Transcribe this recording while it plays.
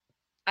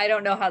I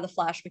don't know how the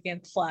Flash became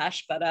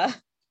Flash, but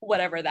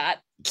whatever that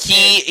is.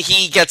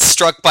 He gets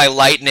struck by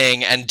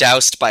lightning and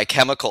doused by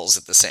chemicals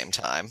at the same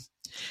time,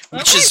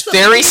 which Okay, is so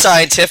very maybe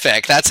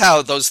scientific. That's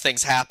how those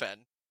things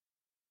happen.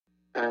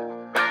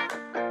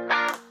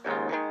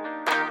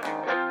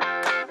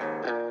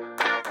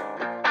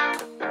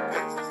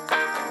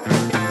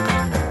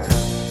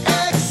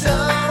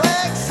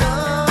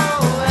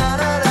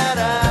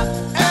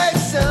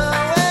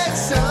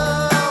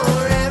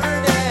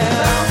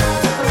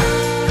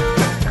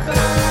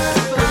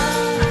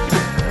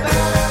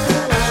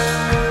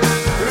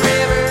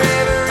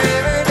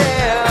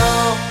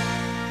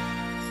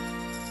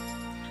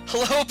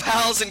 Hello,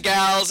 pals and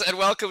gals, and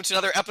welcome to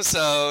another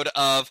episode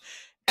of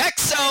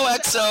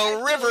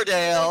XOXO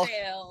Riverdale.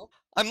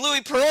 I'm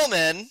Louis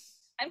Pearlman.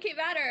 I'm Kate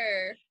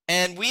Vatter.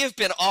 And we have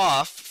been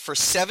off for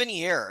 7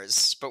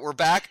 years, but we're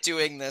back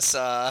doing this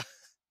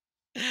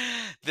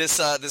this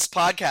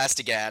podcast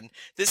again.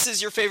 This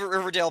is your favorite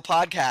Riverdale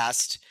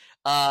podcast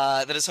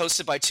that is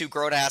hosted by two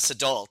grown-ass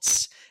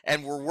adults,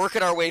 and we're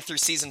working our way through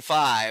season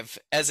 5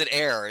 as it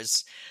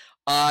airs.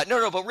 But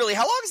really,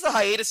 how long has the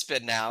hiatus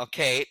been now,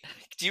 Kate?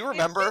 Do you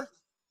remember?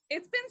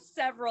 It's been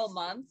several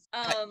months.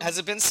 Has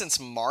it been since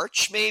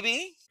March,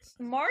 maybe?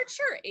 March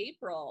or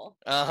April.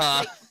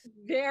 Uh-huh.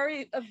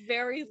 A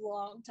very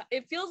long time.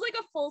 It feels like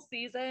a full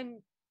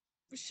season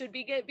should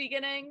be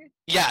beginning.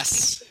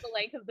 Yes. Because of the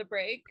length of the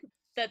break.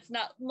 That's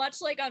not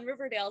much like on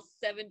Riverdale.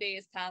 7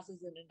 days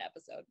passes in an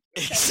episode.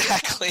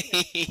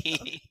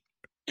 Exactly.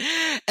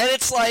 And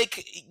it's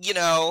like,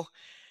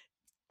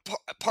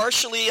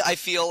 partially I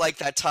feel like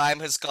that time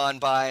has gone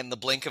by in the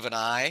blink of an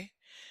eye.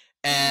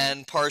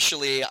 And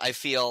partially, I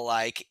feel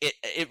like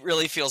it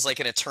really feels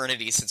like an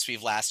eternity since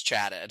we've last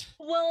chatted.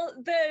 Well,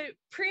 the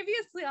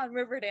previously on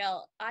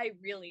Riverdale, I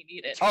really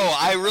needed it. Oh,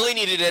 I really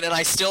needed it, and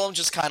I still am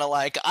just kind of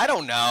like, I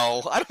don't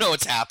know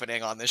what's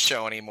happening on this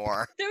show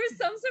anymore. There was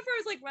some stuff where I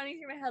was like running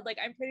through my head, like,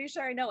 I'm pretty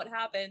sure I know what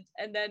happened,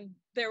 and then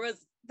there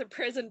was the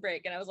prison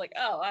break, and I was like,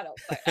 oh, I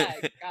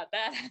got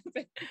that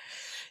happened.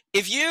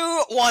 If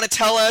you want to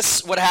tell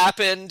us what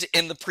happened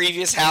in the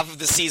previous half of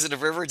the season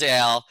of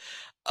Riverdale,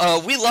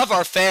 we love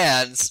our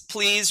fans.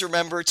 Please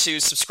remember to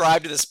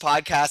subscribe to this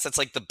podcast. That's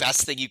like the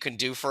best thing you can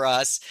do for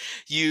us.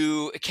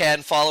 You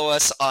can follow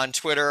us on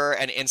Twitter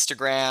and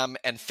Instagram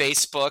and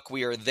Facebook.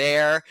 We are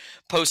there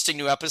posting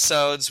new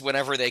episodes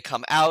whenever they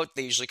come out.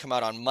 They usually come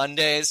out on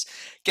Mondays.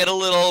 Get a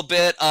little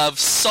bit of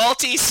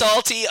salty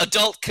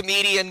adult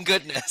comedian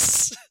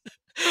goodness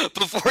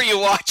before you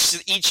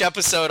watch each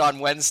episode on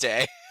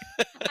Wednesday.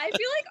 I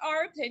feel like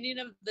our opinion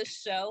of the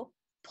show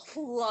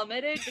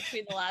plummeted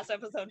between the last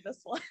episode and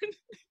this one.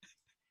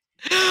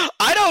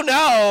 I don't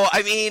know.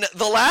 I mean,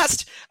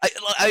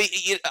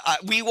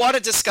 we want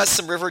to discuss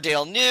some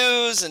Riverdale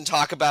news and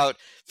talk about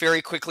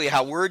very quickly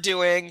how we're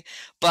doing.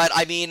 But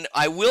I mean,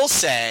 I will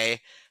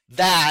say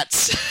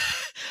that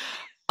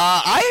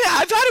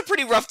I've had a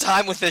pretty rough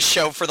time with this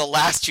show for the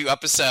last 2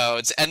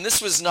 episodes, and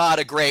this was not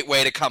a great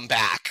way to come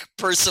back,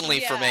 personally,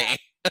 for me.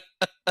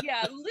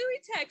 Yeah, Louis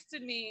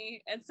texted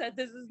me and said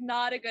this is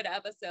not a good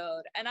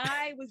episode, and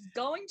I was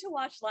going to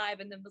watch live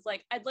and then was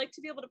like, I'd like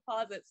to be able to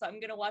pause it, so I'm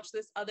going to watch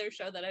this other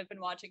show that I've been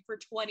watching for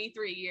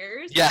 23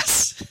 years.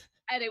 Yes.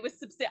 And it was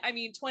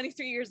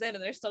 23 years in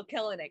and they're still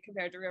killing it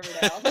compared to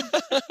Riverdale.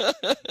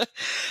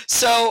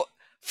 So,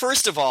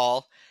 first of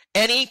all,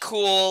 any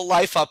cool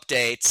life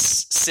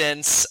updates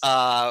since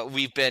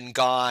we've been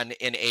gone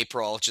in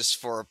April, just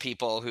for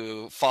people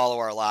who follow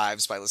our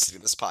lives by listening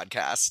to this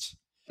podcast?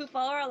 Who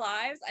follow our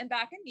lives? I'm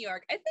back in New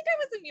York. I think I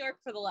was in New York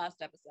for the last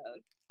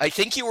episode. I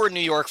think you were in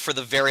New York for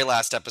the very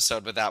last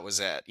episode, but that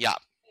was it. Yeah.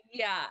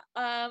 Yeah.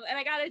 And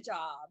I got a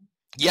job.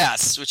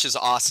 Yes, which is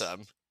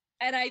awesome.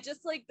 And I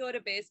just go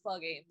to baseball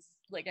games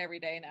every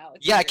day now.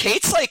 It's weird.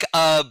 Kate's like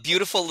a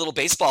beautiful little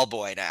baseball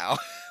boy now,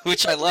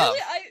 which I love.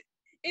 Really,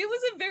 it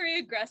was a very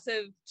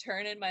aggressive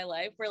turn in my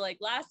life where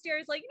last year I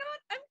was like, you know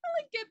what, I'm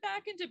gonna get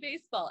back into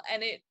baseball,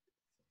 and it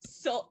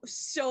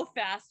so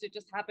fast, it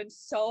just happened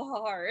so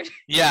hard.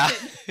 Yeah.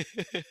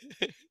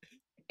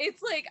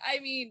 It's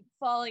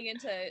falling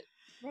into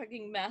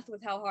fucking meth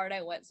with how hard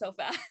I went so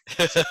fast.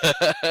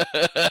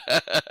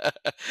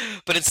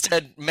 But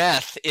instead,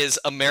 meth is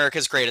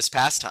America's greatest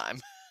pastime.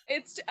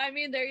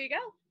 There you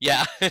go.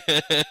 Yeah.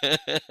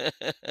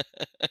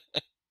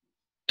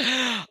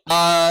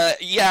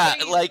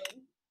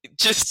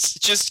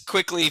 Just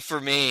quickly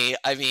for me,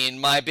 I mean,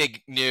 my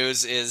big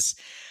news is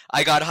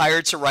I got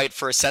hired to write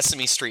for a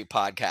Sesame Street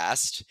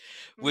podcast,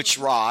 which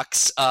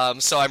rocks.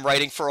 So I'm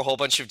writing for a whole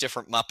bunch of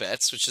different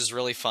Muppets, which is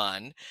really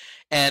fun.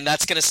 And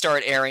that's going to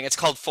start airing. It's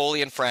called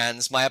Foley and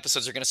Friends. My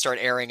episodes are going to start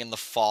airing in the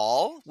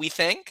fall, we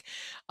think.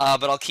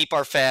 But I'll keep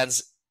our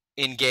fans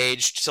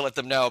engaged to let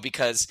them know,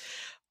 because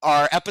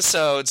our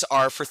episodes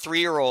are for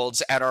 3-year-olds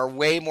and are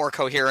way more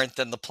coherent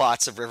than the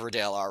plots of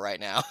Riverdale are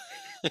right now.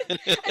 I just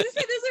say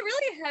there's a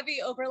really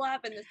heavy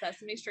overlap in the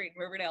Sesame Street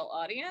and Riverdale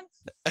audience.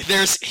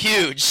 There's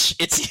huge.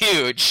 It's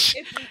huge.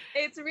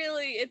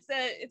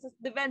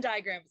 The Venn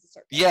diagram is a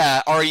circle.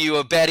 Yeah. Are you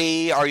a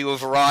Betty? Are you a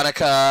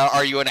Veronica?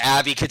 Are you an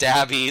Abby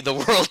Cadabby? The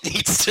world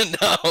needs to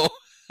know.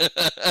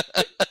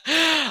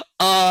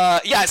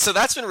 Yeah, so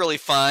that's been really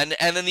fun.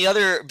 And then the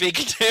other big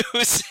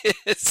news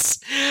is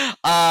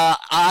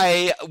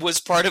I was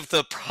part of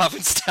the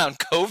Provincetown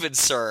COVID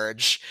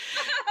surge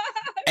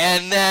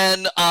and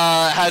then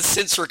has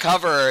since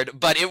recovered,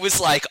 but it was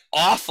like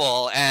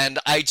awful. And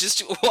I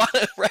just want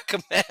to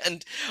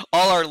recommend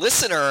all our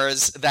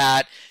listeners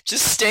that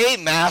just stay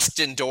masked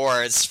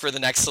indoors for the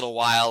next little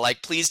while.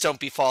 Like, please don't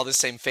befall the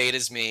same fate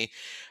as me.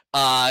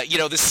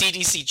 The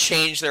CDC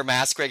changed their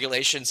mask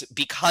regulations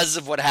because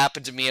of what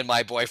happened to me and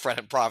my boyfriend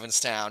in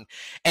Provincetown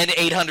and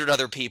 800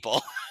 other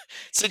people.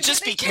 So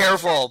just be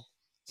careful.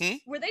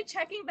 Were they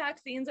checking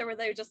vaccines, or were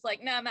they just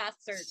like, nah,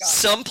 masks are gone?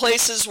 Some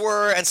places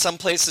were and some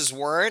places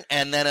weren't,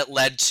 and then it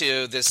led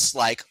to this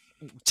like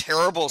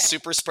terrible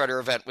super spreader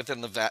event within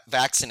the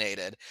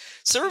vaccinated.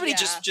 So everybody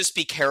just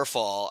be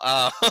careful.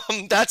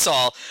 That's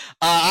all.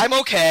 I'm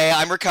okay.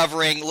 I'm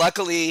recovering.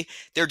 Luckily,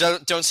 there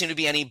don't seem to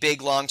be any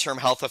big long-term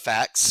health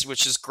effects,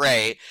 which is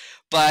great.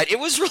 But it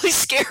was really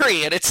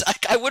scary, and it's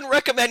I wouldn't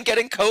recommend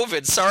getting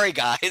COVID. Sorry,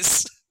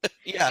 guys.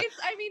 Yeah.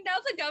 Now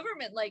the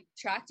government like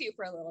tracked you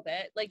for a little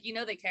bit. Like,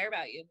 they care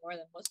about you more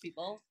than most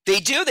people. They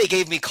do. They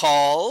gave me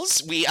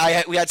calls. We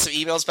had some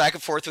emails back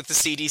and forth with the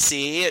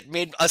CDC. It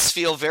made us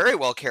feel very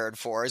well cared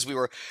for as we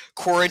were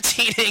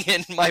quarantining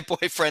in my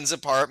boyfriend's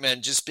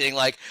apartment, just being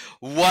like,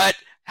 what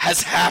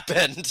has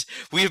happened?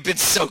 We have been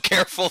so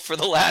careful for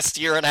the last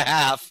year and a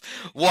half.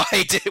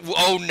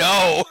 Oh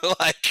no.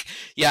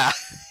 Yeah.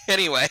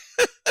 Anyway,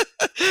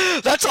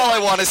 that's all I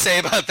want to say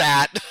about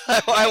that.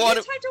 I want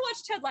to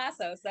watch Ted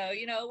Lasso, so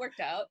it worked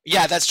out.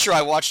 Yeah, that's true.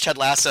 I watched Ted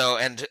Lasso,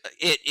 and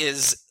it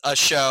is a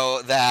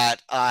show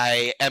that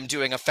I am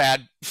doing a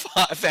fan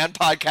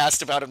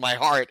podcast about in my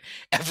heart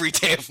every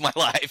day of my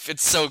life.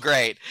 It's so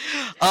great.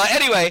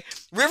 Anyway,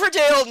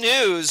 Riverdale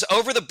news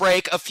over the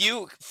break. A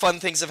few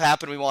fun things have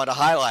happened we want to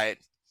highlight.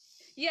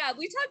 Yeah,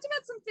 we talked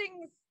about some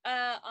things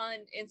on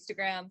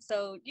Instagram,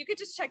 so you could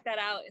just check that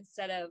out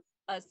instead of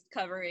us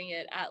covering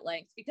it at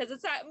length, because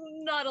it's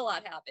not a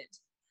lot happened.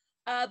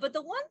 But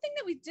the one thing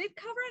that we did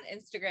cover on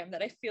Instagram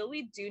that I feel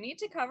we do need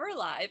to cover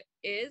live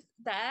is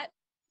that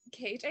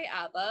KJ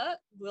Apa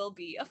will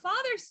be a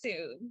father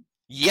soon.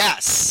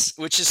 Yes,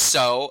 which is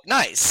so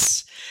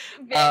nice.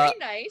 Very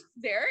nice,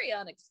 very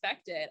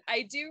unexpected.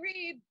 I do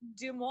read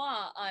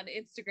Dumois on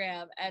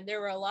Instagram, and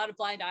there were a lot of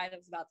blind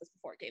items about this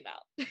before it came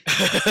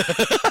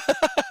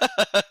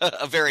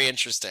out. Very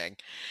interesting.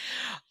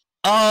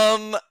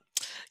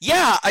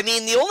 Yeah,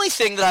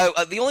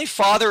 the only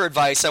father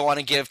advice I want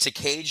to give to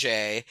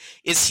KJ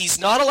is he's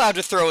not allowed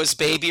to throw his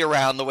baby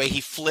around the way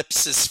he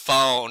flips his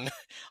phone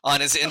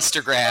on his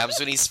Instagrams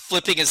when he's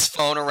flipping his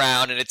phone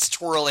around and it's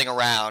twirling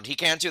around. He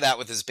can't do that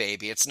with his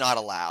baby. It's not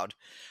allowed.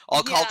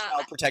 I'll call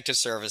Child Protective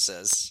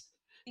Services.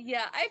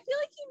 Yeah, I feel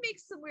like he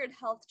makes some weird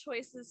health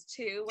choices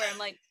too, where I'm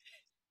like,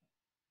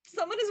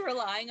 someone is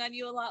relying on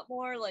you a lot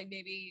more, like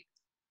maybe,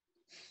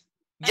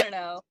 I don't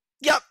know.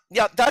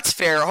 Yep, that's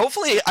fair.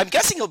 Hopefully, I'm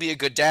guessing he'll be a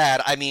good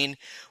dad. I mean,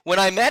 when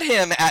I met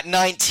him at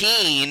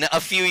 19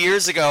 a few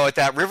years ago at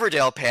that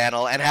Riverdale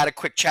panel and had a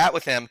quick chat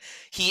with him,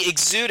 he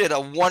exuded a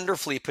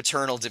wonderfully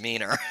paternal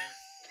demeanor.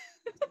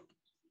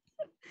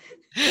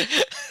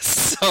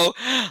 So,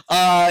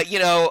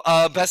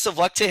 best of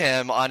luck to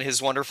him on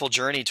his wonderful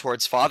journey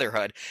towards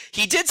fatherhood.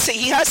 He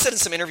has said in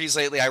some interviews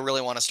lately, I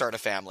really want to start a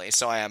family,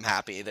 so I am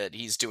happy that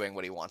he's doing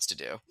what he wants to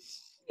do.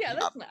 Yeah,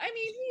 that's nice. I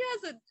mean, he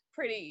has a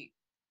pretty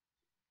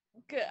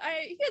good,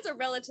 he has a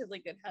relatively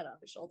good head on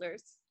his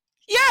shoulders.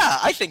 Yeah,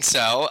 I think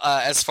so.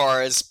 As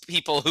far as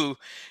people who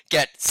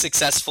get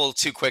successful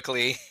too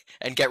quickly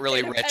and get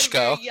really rich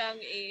go. At a young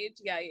age,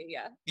 yeah.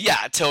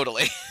 Yeah,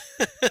 totally.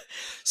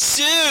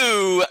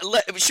 Sue,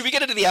 should we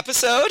get into the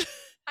episode?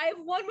 I have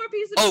one more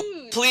piece of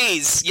news. Oh,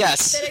 please,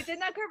 yes. That I did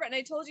not cover, and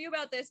I told you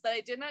about this, but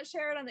I did not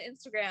share it on the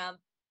Instagram.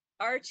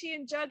 Archie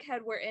and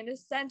Jughead were in a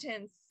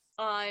sentence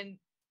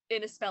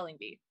in a spelling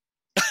bee.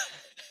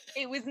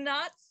 It was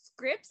not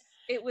scripts.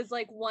 It was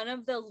like one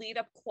of the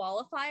lead-up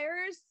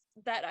qualifiers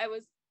that I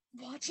was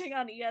watching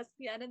on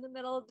ESPN in the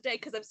middle of the day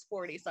because I'm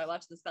sporty, so I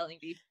watched the spelling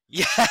bee.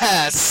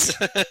 Yes.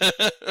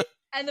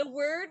 And the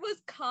word was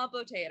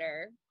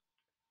compotator,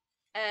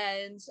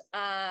 and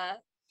I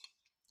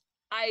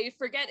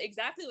forget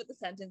exactly what the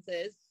sentence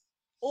is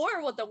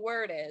or what the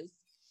word is,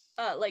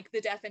 like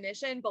the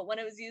definition. But when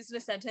it was used in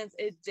a sentence,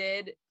 it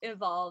did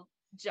involve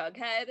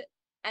Jughead.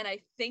 And I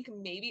think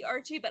maybe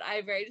Archie, but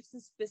I very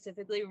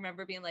specifically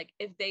remember being like,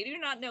 if they do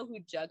not know who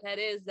Jughead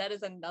is, that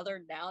is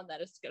another noun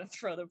that is going to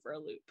throw them for a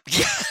loop.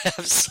 Yeah,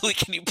 absolutely.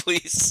 Can you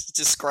please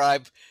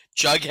describe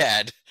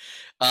Jughead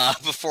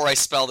before I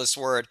spell this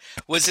word?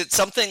 Was it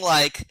something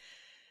like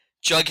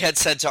Jughead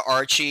said to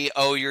Archie,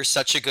 "Oh, you're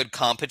such a good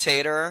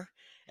competitor,"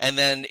 and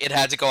then it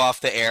had to go off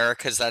the air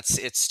because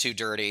it's too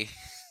dirty?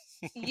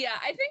 Yeah,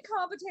 I think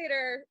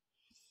competitor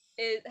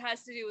it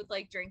has to do with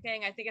like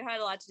drinking. I think it had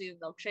a lot to do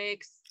with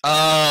milkshakes.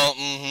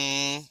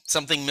 Oh,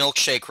 something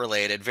milkshake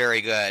related.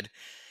 Very good.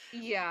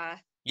 Yeah.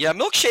 Yeah,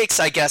 milkshakes,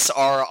 I guess,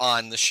 are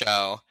on the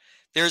show.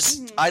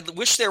 Hmm. I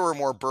wish there were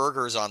more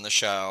burgers on the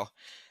show.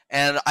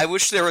 And I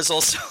wish there was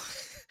also,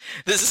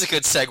 this is a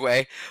good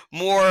segue,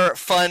 more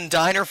fun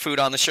diner food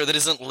on the show that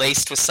isn't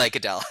laced with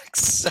psychedelics.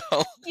 So,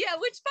 Yeah,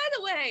 which by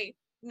the way,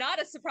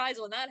 not a surprise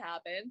when that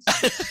happened.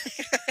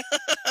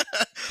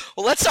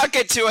 well, let's not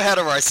get too ahead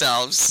of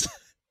ourselves.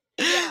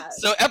 Yeah.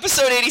 So,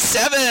 episode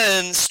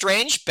 87,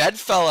 Strange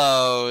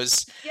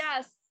Bedfellows.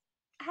 Yes.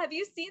 Have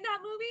you seen that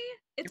movie?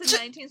 It's a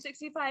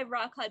 1965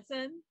 Rock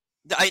Hudson.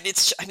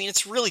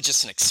 It's really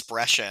just an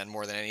expression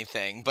more than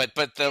anything. But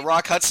the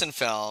Rock Hudson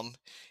film,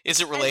 is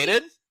it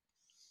related?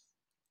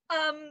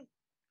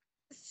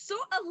 So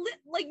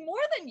like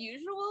more than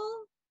usual.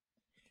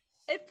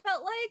 It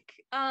felt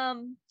like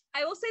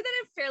I will say that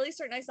I'm fairly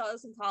certain I saw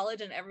this in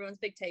college, and everyone's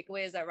big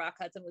takeaway is that Rock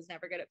Hudson was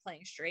never good at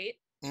playing straight.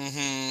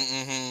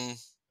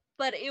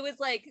 But it was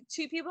like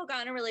two people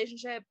got in a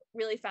relationship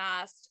really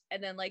fast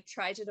and then like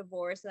tried to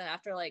divorce, and then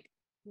after like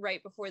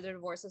right before their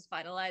divorce was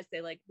finalized,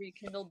 they like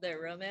rekindled their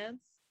romance.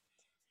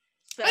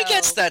 So, I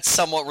guess that's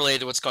somewhat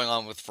related to what's going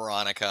on with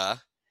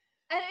Veronica.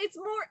 And it's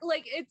more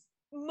like it's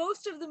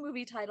most of the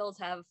movie titles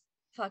have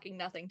fucking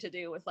nothing to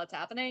do with what's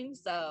happening.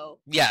 So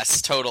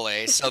Yes,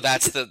 totally. So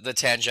that's the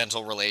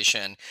tangential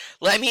relation.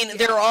 I mean, Yeah.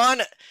 they're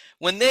on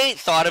when they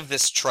thought of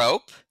this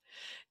trope,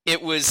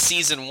 it was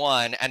season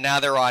 1, and now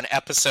they're on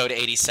episode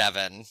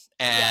 87,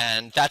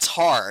 and that's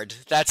hard.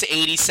 That's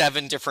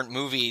 87 different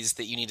movies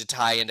that you need to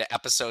tie into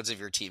episodes of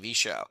your TV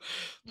show.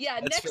 yeah,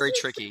 That's next very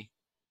week's tricky.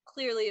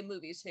 clearly a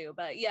movie too,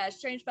 but yeah,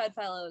 Strange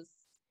Bedfellows.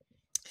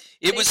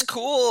 It They was just-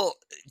 cool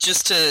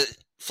just to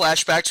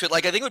flash back to it.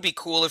 Like, I think it would be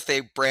cool if they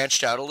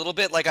branched out a little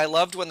bit. Like, I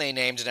loved when they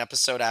named an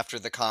episode after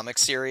the comic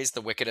series,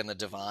 The Wicked and the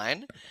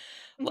Divine.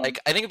 Mhm. Like,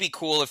 I think it'd be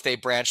cool if they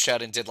branched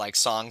out and did like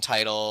song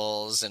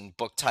titles and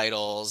book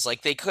titles.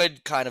 Like, they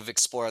could kind of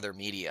explore their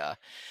media.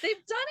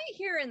 They've done it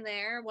here and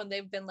there when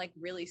they've been like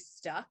really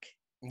stuck,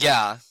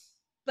 Yeah.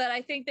 but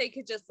I think they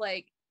could just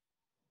like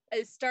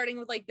starting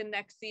with like the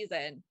next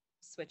season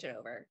switch it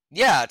over.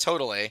 Yeah,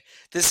 totally.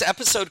 This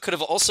episode could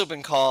have also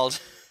been called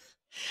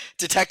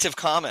Detective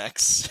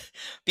Comics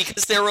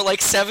because there were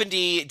like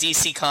 70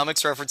 DC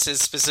Comics references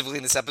specifically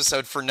in this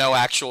episode for no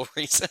actual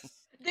reason.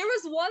 There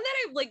was one that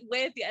I like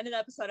way at the end of the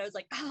episode I was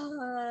like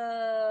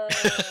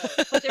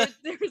but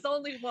there was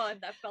only one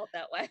that felt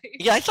that way.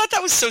 Yeah, I thought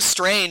that was so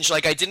strange.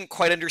 Like, I didn't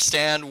quite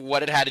understand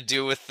what it had to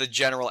do with the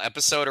general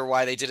episode or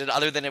why they did it,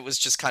 other than it was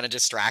just kind of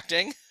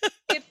distracting.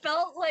 It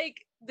felt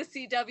like the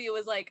CW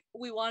was like,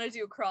 we want to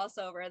do a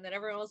crossover, and then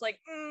everyone was like,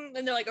 and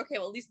they're like, okay,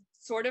 well at least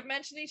sort of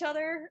mention each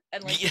other,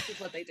 and like this is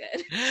what they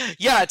did.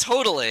 Yeah,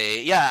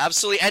 totally. Yeah,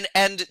 absolutely.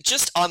 And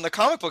just on the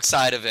comic book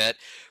side of it,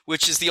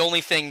 which is the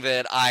only thing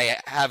that I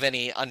have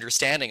any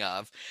understanding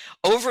of,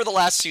 over the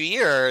last few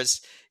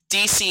years,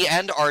 DC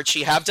and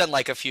Archie have done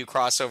like a few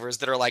crossovers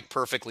that are like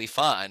perfectly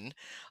fun.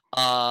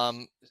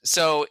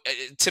 So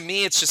to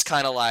me, it's just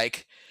kind of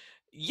like,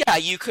 yeah,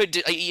 you could,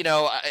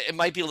 it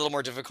might be a little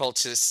more difficult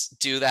to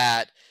do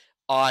that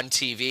on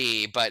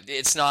TV, but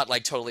it's not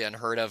like totally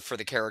unheard of for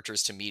the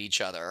characters to meet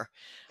each other.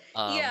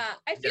 Yeah,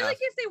 I feel yeah. like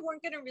if they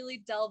weren't going to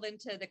really delve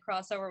into the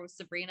crossover with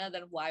Sabrina,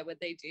 then why would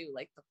they do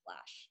like the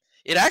Flash?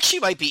 It actually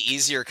might be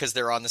easier because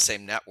they're on the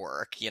same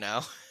network, you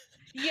know?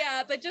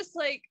 Yeah, but just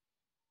like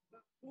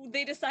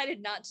they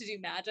decided not to do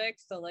magic,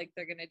 so like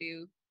they're gonna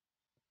do.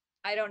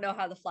 I don't know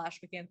how the Flash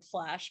became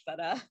Flash, but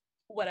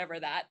whatever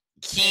that.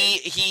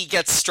 He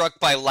gets struck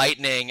by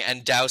lightning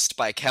and doused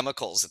by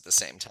chemicals at the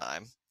same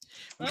time,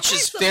 which Okay,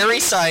 is so very maybe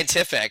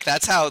scientific.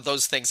 That's how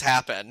those things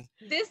happen.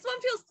 this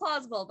one feels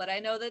plausible, but I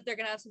know that they're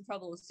gonna have some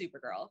trouble with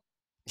Supergirl.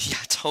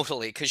 Yeah,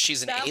 totally, because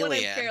she's an That one I'm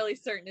alien. fairly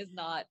certain is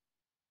not.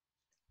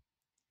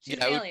 She's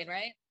Yeah, an alien,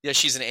 right? Yeah,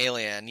 she's an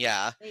alien,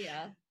 yeah.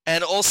 Yeah.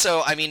 And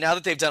also, I mean, now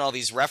that they've done all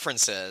these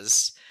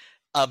references,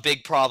 a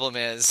big problem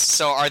is,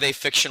 so are they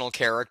fictional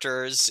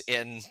characters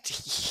in,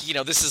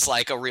 this is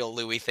like a real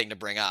Louis thing to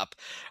bring up.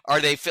 Are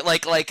they,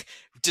 like,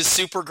 does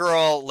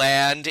Supergirl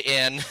land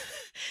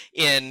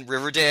in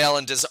Riverdale,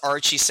 and does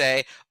Archie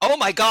say, oh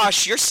my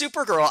gosh, you're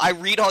Supergirl, I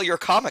read all your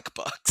comic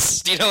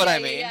books? Do you know what I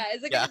mean? Yeah.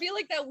 Is it gonna be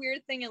like that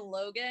weird thing in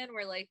Logan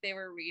where like they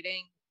were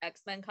reading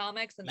X-Men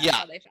comics and that's Yeah.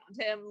 how they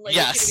found him? Like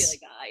Yes. it's gonna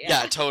be like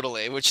that, Yeah,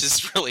 totally, which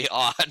is really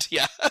odd,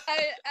 yeah.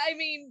 I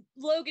mean,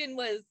 Logan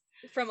was,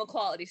 from a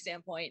quality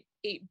standpoint,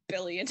 8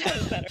 billion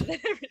times better than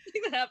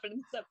everything that happened in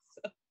this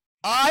episode.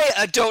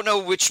 I don't know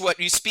what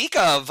you speak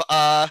of.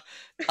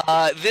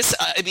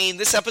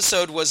 This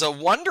episode was a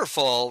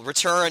wonderful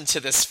return to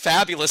this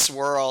fabulous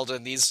world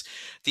and these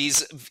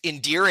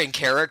endearing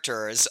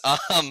characters.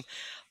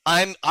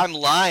 I'm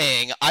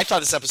lying. I thought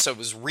this episode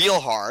was real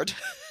hard.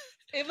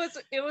 It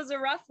was a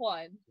rough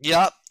one.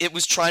 Yeah, it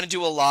was trying to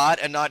do a lot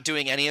and not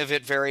doing any of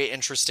it very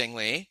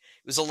interestingly.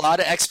 It was a lot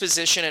of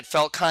exposition. It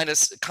felt kind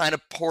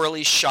of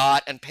poorly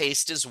shot and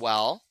paced as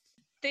well.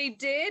 They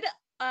did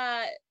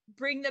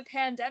bring the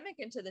pandemic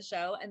into the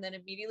show and then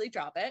immediately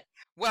drop it.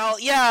 Well,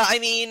 yeah, I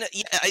mean,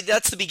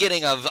 that's the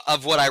beginning of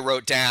what I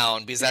wrote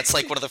down, because that's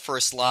like one of the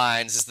first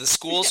lines is the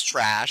school's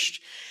trashed,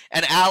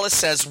 and Alice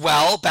says,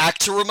 "Well, back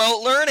to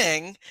remote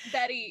learning."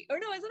 Betty, or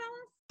no, is it Alice?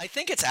 I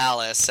think it's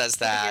Alice says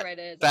that. You're right,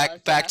 it is back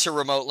Alice, back yeah. to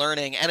remote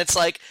learning, and it's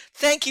like,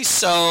 thank you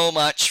so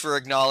much for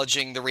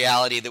acknowledging the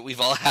reality that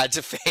we've all had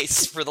to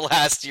face for the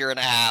last year and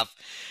a half,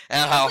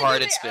 and how Like, hard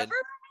did it's they been. ever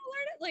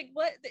learn it? Like,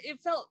 what?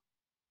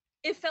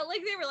 It felt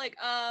like they were like,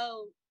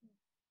 oh,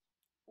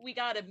 we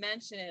gotta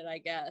mention it, I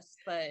guess,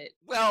 but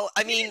Well,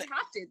 I they mean, didn't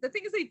have to. The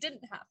thing is, they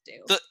didn't have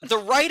to. the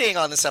writing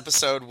on this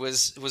episode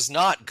was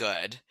not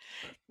good.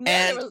 Neither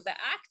And was the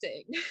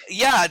acting.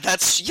 yeah,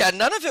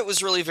 none of it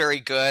was really very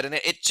good, and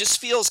it just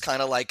feels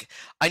kind of like,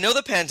 I know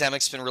the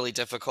pandemic's been really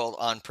difficult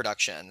on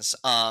productions,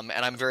 and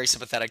I'm very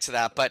sympathetic to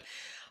that, but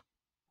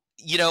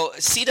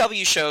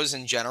CW shows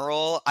in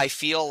general, I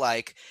feel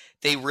like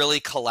they really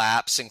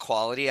collapse in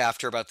quality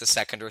after about the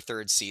second or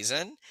third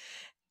season.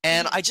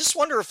 And Mhm. I just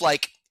wonder if,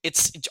 like,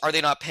 are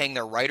they not paying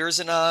their writers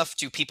enough?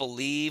 Do people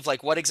leave?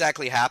 Like, what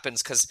exactly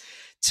happens? Because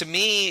to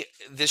me,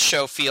 this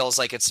show feels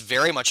like it's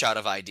very much out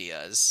of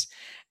ideas.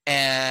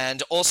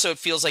 And also, it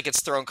feels like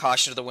it's thrown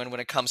caution to the wind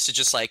when it comes to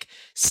just like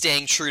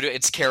staying true to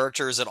its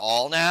characters at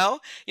all now.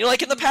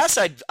 Like in the past,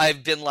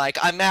 I've been like,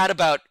 I'm mad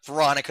about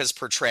Veronica's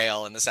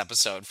portrayal in this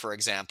episode, for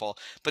example,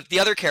 but the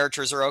other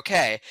characters are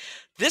okay.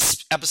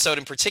 This episode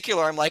in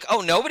particular, I'm like,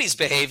 oh, nobody's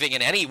behaving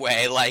in any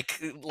way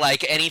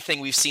like anything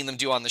we've seen them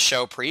do on the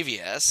show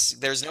previous.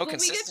 There's no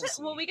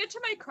consistency. When we get to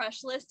my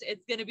crush list,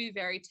 it's gonna be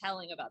very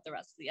telling about the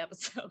rest of the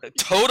episode.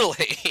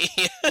 Totally.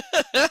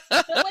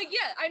 But like,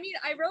 yeah, I mean,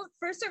 I wrote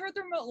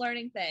the remote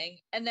learning thing,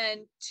 and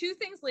then 2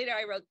 things later,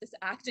 I wrote this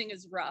acting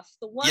is rough.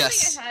 The one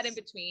Yes. thing I had in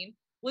between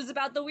was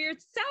about the weird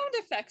sound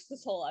effects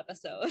this whole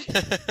episode,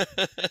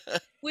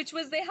 which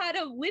was they had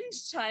a wind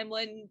chime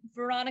when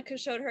Veronica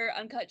showed her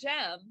Uncut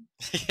Gem.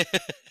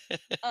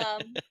 I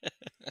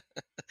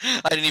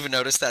didn't even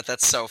notice that.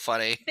 That's so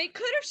funny. They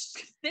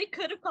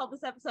could have called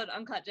this episode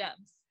Uncut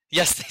Gems.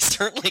 Yes, they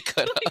certainly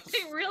could have. Like,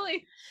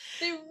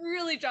 they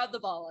really dropped the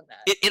ball on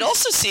that. It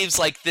also seems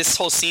like this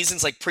whole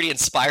season's like pretty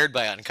inspired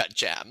by Uncut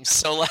Gems.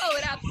 So like, Oh,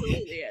 it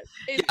absolutely is.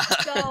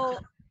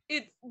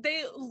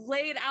 They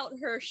laid out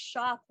her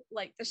shop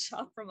like the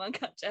shop from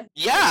Uncut Gems.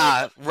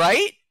 yeah,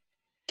 right?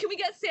 Can we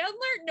get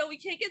Sandler? No, we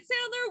can't get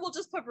Sandler. We'll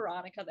just put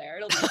Veronica there.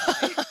 It'll be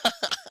fine.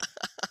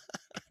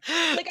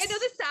 Like, I know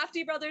the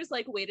Safdie brothers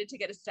like waited to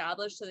get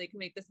established so they can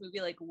make this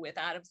movie like with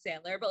Adam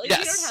Sandler, but like we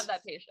don't have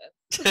that patience.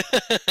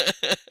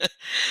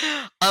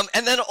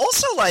 And then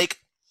also, like,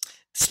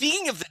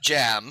 speaking of the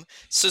gem,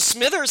 so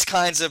Smithers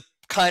kind of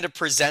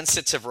presents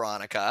it to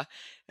Veronica.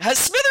 Has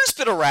Smithers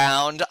been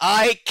around?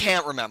 I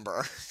can't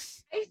remember.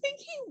 I think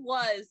he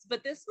was,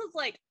 but this was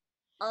like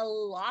a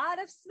lot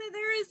of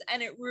Smithers,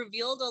 and it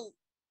revealed a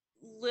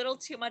little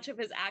too much of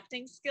his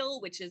acting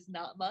skill, which is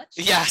not much.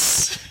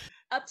 Yes.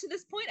 Up to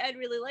this point, I'd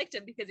really liked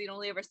him because he'd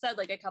only ever said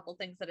like a couple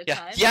things at a Yeah.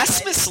 time.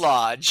 Yes, Miss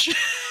Lodge.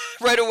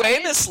 Right away,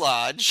 Miss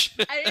Lodge.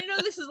 I didn't know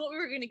this is what we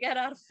were going to get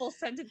out of full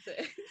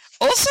sentences.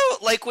 Also,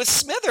 like with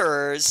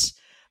Smithers,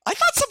 I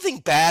thought something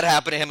bad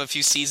happened to him a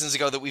few seasons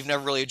ago that we've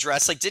never really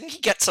addressed. Like, didn't he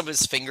get some of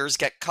his fingers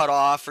get cut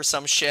off or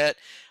some shit?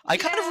 I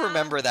kind of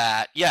remember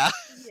that. Yeah.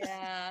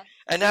 Yeah.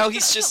 And now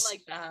he's Something just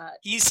like that.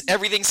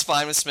 everything's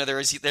fine with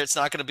Smithers. It's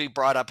not going to be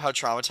brought up how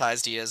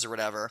traumatized he is or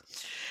whatever.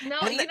 No,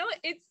 And you know,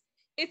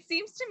 it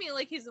seems to me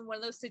like he's in one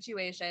of those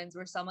situations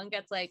where someone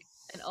gets like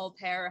an au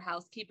pair or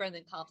housekeeper and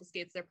then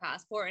confiscates their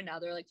passport, and now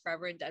they're like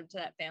forever indebted to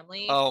that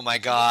family. Oh my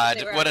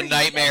God, what a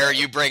nightmare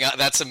you bring up.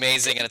 That's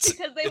amazing, and it's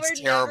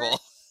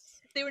terrible.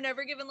 They were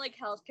never given like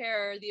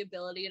healthcare or the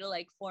ability to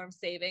like form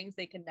savings.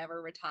 They could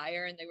never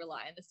retire, and they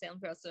rely on the same for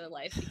the rest of their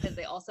life because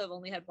they also have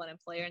only had one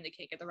employer and they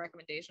can't get the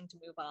recommendation to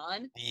move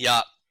on.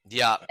 Yup.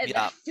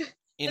 And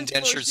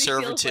Indentured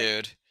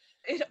servitude.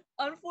 It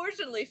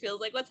unfortunately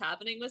feels like what's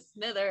happening with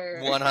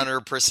Smithers.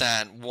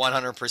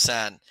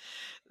 100%.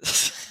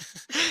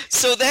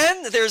 So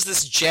then there's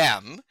this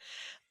gem,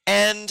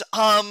 and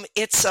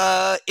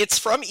it's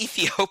from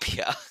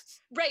Ethiopia.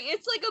 Right,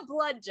 it's like a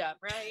blood gem,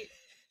 right?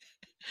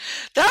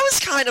 That was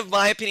kind of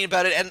my opinion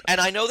about it, and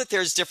I know that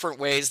there's different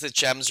ways that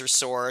gems are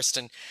sourced,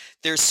 and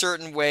there's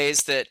certain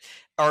ways that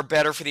are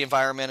better for the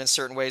environment and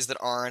certain ways that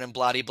aren't, and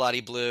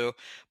bloody blue.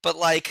 But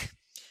like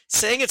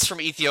saying it's from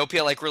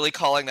Ethiopia, like really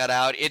calling that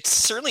out, it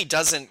certainly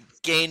doesn't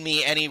gain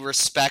me any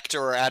respect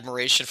or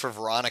admiration for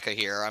Veronica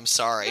here. I'm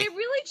sorry. They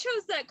really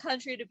chose that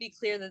country to be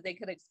clear that they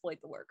could exploit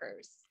the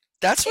workers.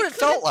 That's what it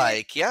felt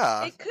like,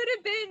 yeah. It could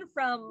have been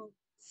from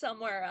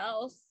somewhere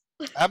else.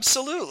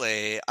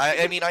 Absolutely.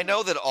 I mean, I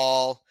know that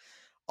all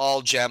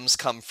gems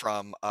come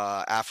from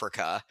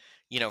Africa,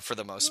 for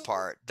the most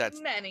part.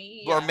 That's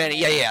many.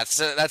 Yeah.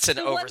 So that's an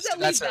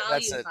overstatement.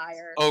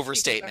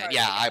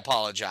 Yeah, I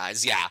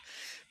apologize. Yeah,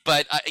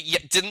 but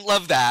didn't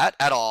love that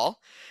at all.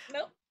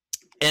 Nope.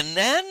 And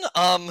then,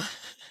 are you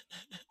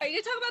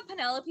gonna talk about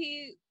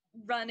Penelope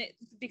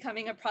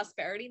becoming a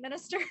prosperity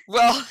minister?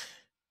 Well,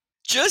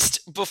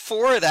 just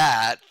before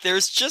that,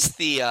 there's just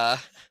the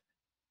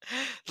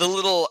the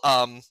little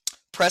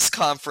press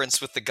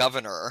conference with the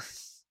governor.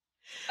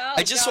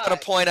 I Oh just want God.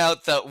 to point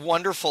out the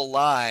wonderful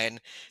line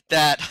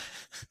that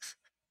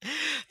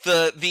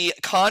the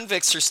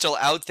convicts are still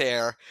out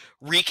there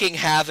wreaking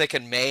havoc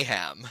and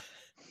mayhem,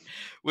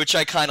 which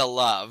I kind of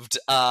loved.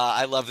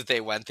 I love that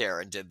they went there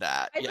and did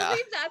that. I Yeah,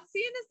 believe that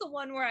scene is the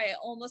one where I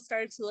almost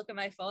started to look at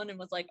my phone and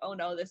was like, oh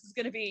no, this is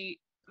gonna be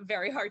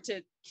very hard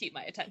to keep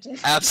my attention.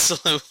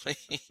 absolutely.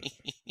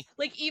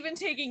 Like even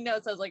taking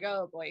notes, I was like,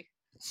 oh boy.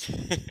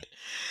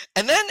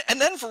 And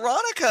then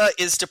Veronica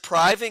is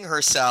depriving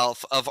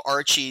herself of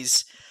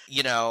Archie's,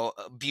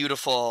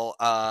 beautiful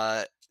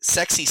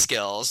sexy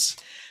skills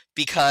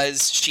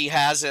because she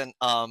hasn't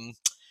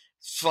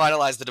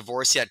finalized the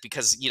divorce yet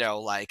because,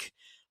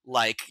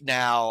 like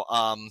now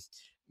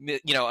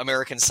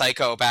American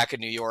Psycho back in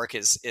New York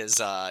is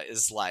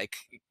like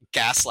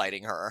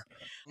gaslighting her.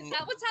 Is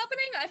that what's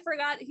happening? I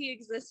forgot he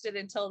existed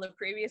until the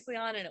previously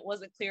on, and it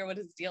wasn't clear what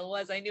his deal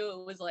was. I knew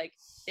it was like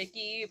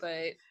icky,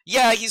 but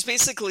Yeah, he's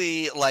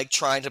basically like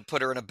trying to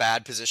put her in a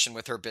bad position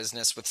with her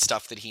business with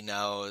stuff that he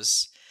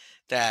knows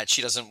that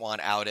she doesn't want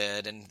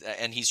outed,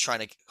 and he's trying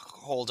to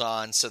hold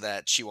on so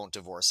that she won't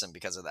divorce him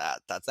because of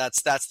that.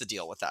 That's the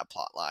deal with that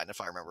plot line,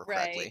 if I remember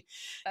correctly.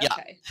 right.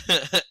 Okay.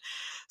 Yeah.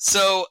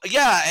 So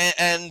yeah,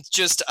 and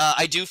just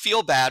I do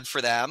feel bad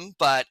for them,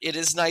 but it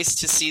is nice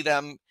to see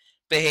them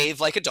behave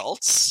like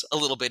adults a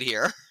little bit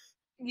here.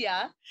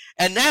 Yeah.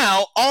 And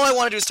now all I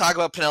want to do is talk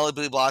about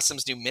Penelope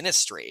Blossom's new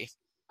ministry.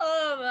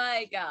 Oh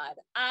my God.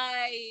 I'm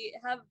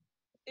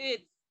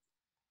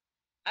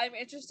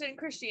interested in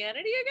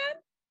Christianity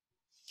again.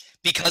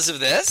 Because of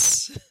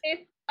this?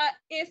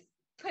 If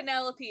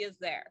Penelope is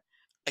there.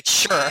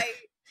 Sure.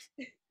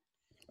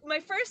 My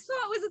first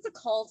thought was it's a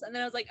cult, and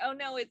then I was like, oh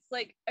no, it's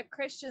like a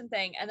Christian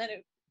thing. And then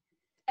it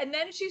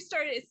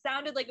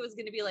sounded like it was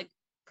gonna be like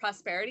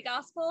prosperity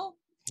gospel.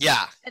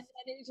 Yeah. And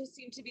then it just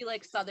seemed to be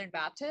like Southern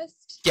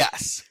Baptist.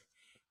 Yes.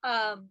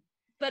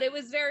 But it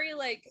was very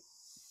like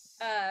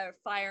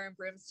fire and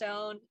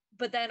brimstone,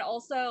 but then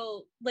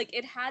also like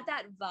it had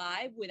that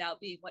vibe without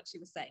being what she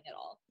was saying at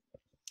all.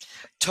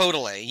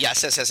 Totally.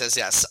 Yes.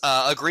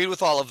 Agreed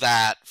with all of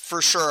that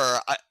for sure.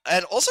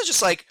 And also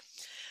just like,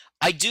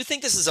 I do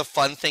think this is a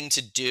fun thing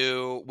to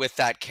do with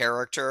that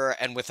character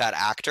and with that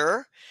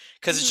actor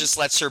because it just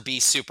lets her be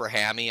super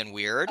hammy and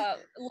weird.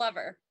 Love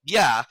her.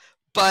 Yeah,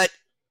 but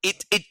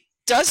it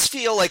does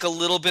feel like a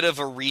little bit of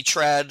a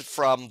retread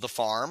from The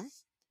Farm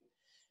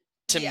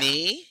to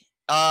me.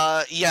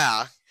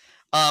 Yeah.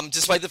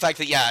 Despite the fact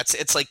that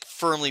it's like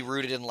firmly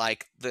rooted in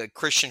like the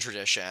Christian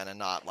tradition and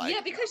not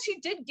like because she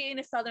did gain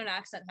a Southern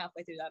accent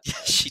halfway through that.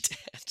 She did.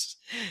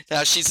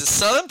 Now she's a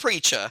Southern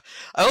preacher.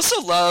 I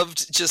also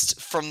loved just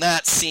from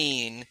that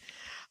scene.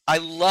 I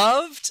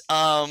loved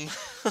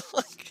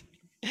like,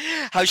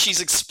 how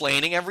she's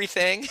explaining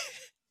everything.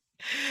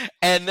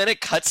 And then it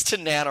cuts to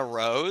Nana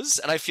Rose,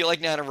 and I feel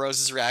like Nana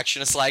Rose's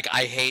reaction is like,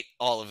 I hate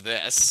all of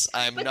this.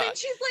 But then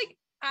she's like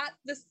at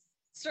this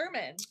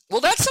sermon. Well,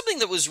 that's something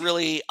that was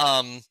really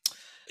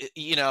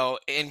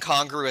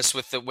incongruous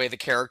with the way the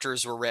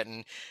characters were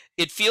written.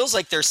 It feels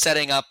like they're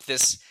setting up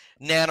this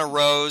Nana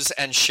Rose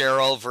and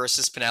Cheryl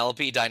versus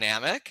Penelope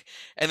dynamic.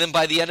 And then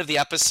by the end of the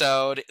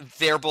episode,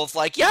 they're both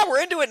like, yeah,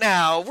 we're into it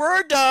now.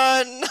 We're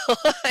done.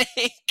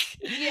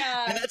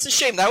 And that's a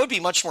shame. That would be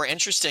much more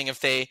interesting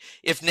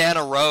if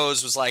Nana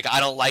Rose was like, I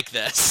don't like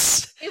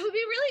this. It would be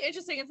really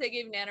interesting if they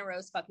gave Nana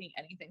Rose fucking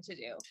anything to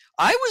do.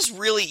 I was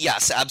really,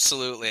 yes,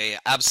 absolutely.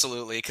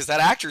 Because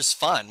that actor's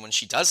fun when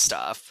she does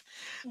stuff.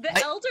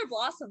 The Elder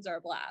Blossoms are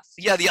a blast.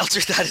 Yeah, the Elder,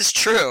 that is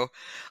true.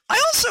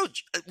 I also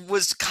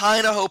was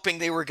kind of hoping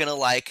they were going to,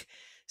 like,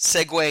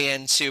 segue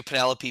into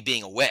Penelope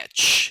being a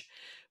witch.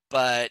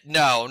 But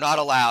no, not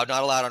allowed.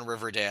 Not allowed on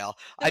Riverdale.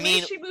 I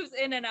mean, she moves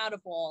in and out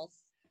of walls.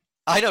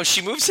 I know,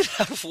 she moves in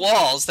and out of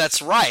walls.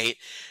 That's right.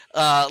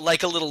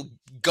 Like a little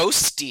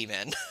ghost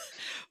demon.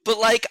 But,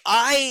 like,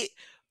 I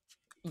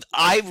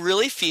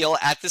really feel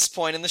at this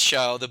point in the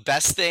show, the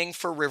best thing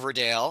for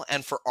Riverdale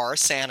and for our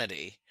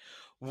sanity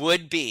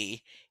would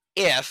be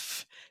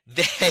if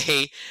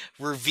they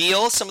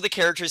reveal some of the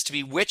characters to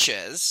be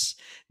witches.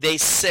 They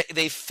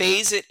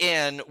phase it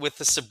in with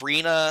the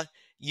Sabrina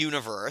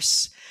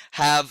universe,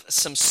 have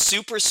some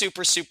super,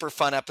 super, super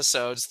fun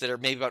episodes that are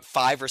maybe about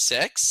 5 or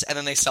 6, and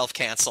then they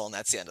self-cancel, and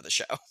that's the end of the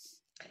show.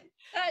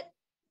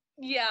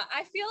 Yeah,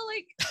 I feel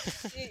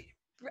like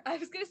I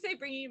was gonna say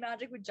Bringing You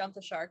Magic would jump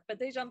the shark, but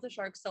they jumped the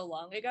shark so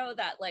long ago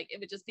that like it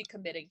would just be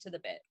committing to the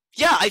bit.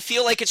 Yeah, I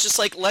feel like it's just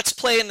like, let's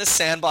play in the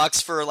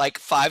sandbox for like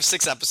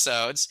 5-6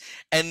 episodes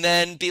and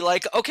then be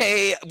like,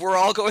 okay, we're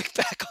all going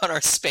back on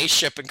our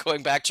spaceship and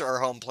going back to our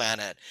home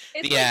planet.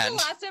 It's the like end. The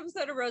last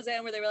episode of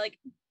Roseanne where they were like,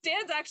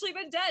 Dan's actually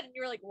been dead, and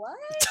you were like, what?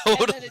 Totally.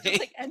 And then it just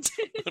like ended.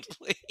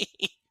 Totally.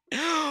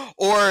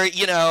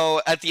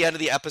 Or, at the end of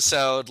the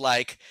episode,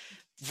 like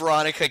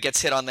Veronica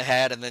gets hit on the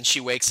head and then she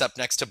wakes up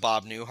next to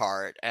Bob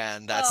Newhart,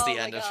 and that's the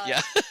end of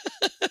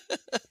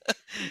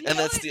and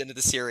that's the end of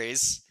the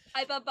series.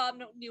 I bet Bob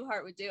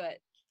Newhart would do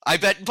it. I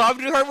bet Bob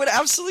Newhart would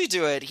absolutely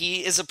do it.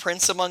 He is a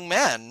prince among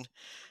men.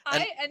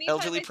 Anytime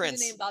elderly I see prince.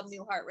 the name Bob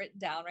Newhart written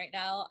down right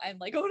now, I'm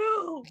like, oh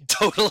no.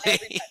 Totally.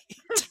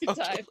 Every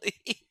time.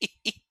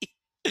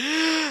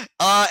 Totally.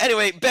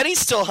 Anyway, Betty's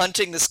still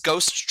hunting this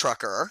ghost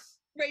trucker.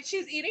 Right,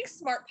 she's eating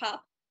Smart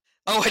Pop.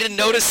 Oh, I didn't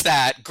notice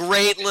that.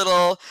 Great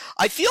little.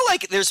 I feel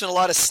like there's been a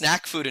lot of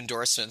snack food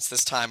endorsements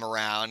this time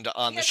around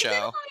on the They did a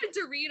show. lot of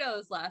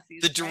Doritos last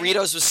The season.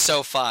 Doritos was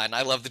so fun.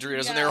 I love the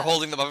Doritos. And they were Yeah.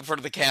 holding them up in front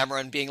of the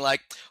camera and being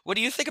like, "What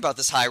do you think about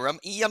this, Hiram?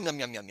 Yum, yum,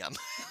 yum, yum, yum."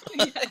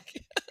 Yeah.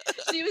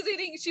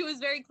 She was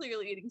very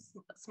clearly eating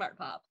Smart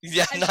Pop.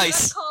 Yeah, And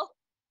nice.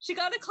 She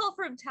got a call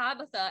from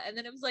Tabitha, and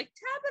then it was like,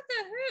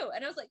 Tabitha who?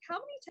 And I was like, how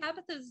many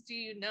Tabithas do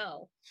you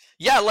know?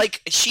 Yeah,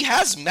 like she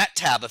has met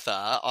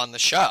Tabitha on the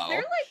show. They're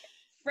like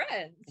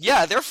friends.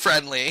 Yeah, they're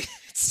friendly.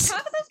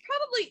 Tabitha's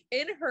probably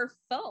in her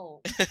phone.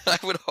 I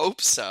would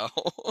hope so.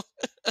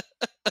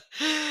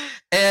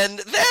 And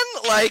then,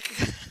 like,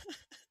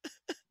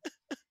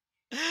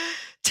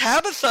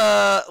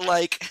 Tabitha,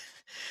 like,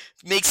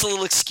 makes a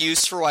little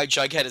excuse for why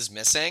Jughead is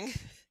missing.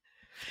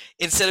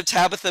 Instead of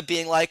Tabitha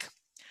being like,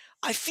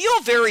 I feel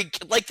very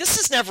like this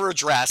is never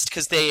addressed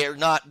because they're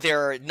not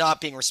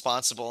being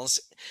responsible.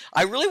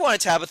 I really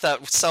wanted Tabitha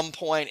at some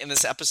point in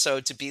this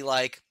episode to be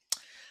like,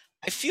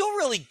 I feel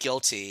really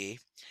guilty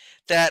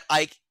that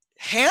I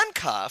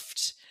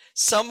handcuffed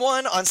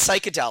someone on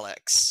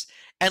psychedelics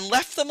and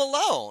left them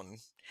alone.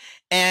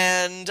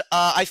 And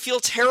I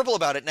feel terrible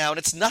about it now, and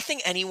it's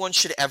nothing anyone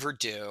should ever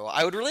do.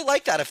 I would really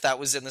like that if that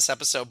was in this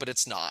episode, but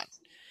it's not.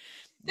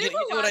 There's You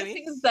a know lot what I of mean?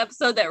 things in this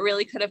episode that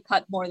really could have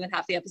cut more than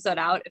half the episode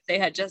out if they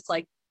had just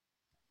like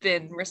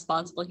been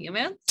responsible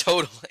humans.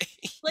 Totally.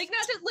 Like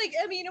not just like,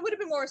 I mean, it would have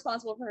been more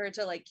responsible for her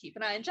to like keep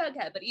an eye on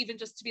Jughead, but even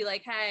just to be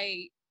like,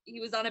 hey, he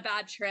was on a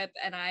bad trip,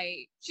 and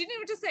she didn't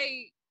even just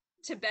say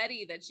to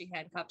Betty that she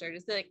handcuffed her,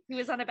 just like, he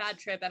was on a bad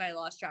trip and I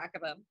lost track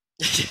of him.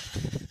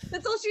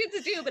 That's all she had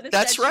to do, but instead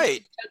That's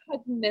right.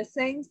 Jughead's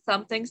missing,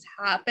 something's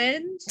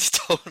happened.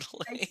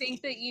 Totally. I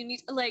think that you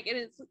need like it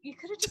is. You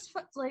could have just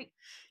like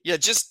Yeah,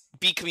 just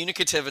be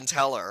communicative and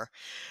tell her.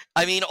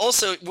 I mean,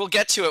 also, we'll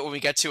get to it when we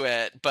get to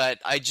it, but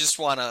I just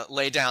want to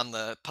lay down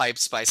the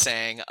pipes by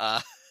saying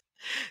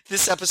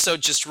this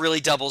episode just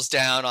really doubles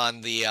down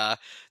on the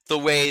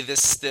way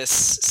this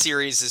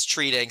series is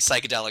treating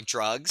psychedelic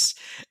drugs.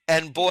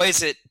 And boy,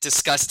 is it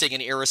disgusting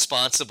and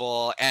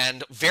irresponsible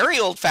and very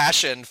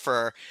old-fashioned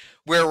for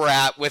where we're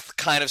at with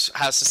kind of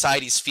how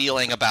society's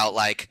feeling about,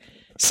 like,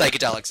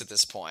 psychedelics at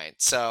this point.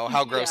 So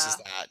how gross is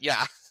that?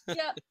 Yeah.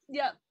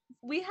 yeah.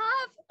 We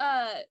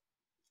have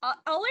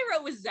all I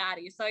wrote was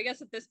Zaddy, so I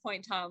guess at this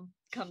point Tom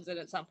comes in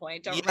at some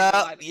point. Don't remember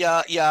why, but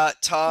Yeah.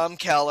 Tom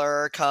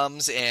Keller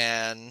comes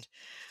in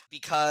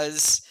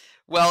because,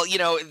 well, you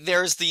know,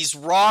 there's these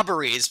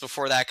robberies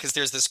before that because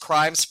there's this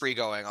crime spree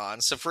going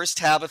on. So first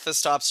Tabitha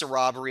stops a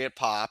robbery at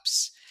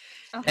Pop's,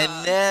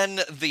 and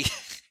then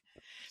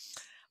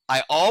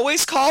I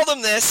always call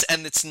them this,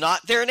 and it's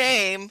not their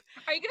name.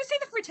 Are you gonna say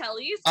the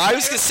Fratellis? I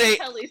was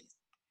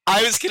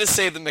gonna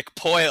say the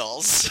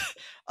McPoyles.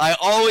 I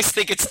always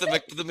think it's the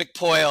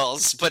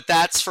McPoyles, but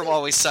that's from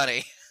Always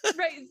Sunny.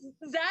 Right,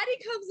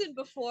 Zaddy comes in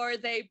before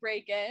they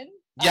break in.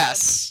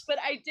 Yes. But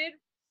I did,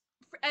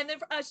 and then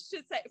I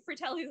should say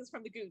Fratellis is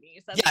from the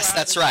Goonies. Yes,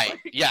 that's right.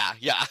 Yeah.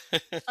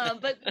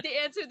 But the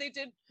answer they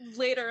did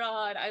later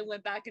on, I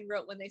went back and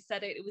wrote when they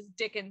said it was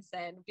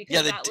Dickinson because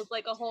Yeah, that was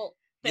like a whole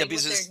thing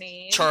with their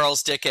name.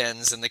 Charles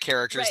Dickens and the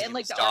characters right, and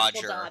like the Dodger.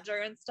 Artful Dodger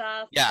and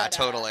stuff. Yeah, but,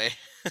 totally.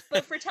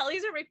 But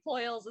Fratellis or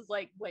McPoyles is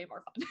like way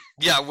more fun.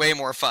 Yeah, way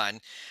more fun.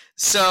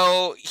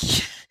 So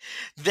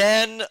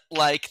then,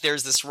 like,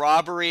 there's this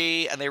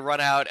robbery, and they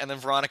run out, and then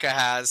Veronica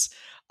has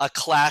a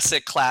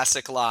classic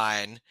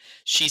line.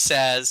 She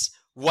says,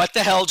 "What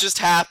the hell just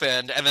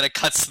happened?" And then it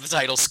cuts to the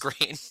title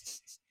screen.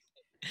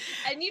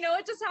 And you know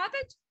what just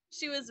happened?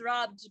 She was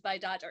robbed by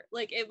Dodger.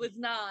 Like, it was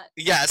not.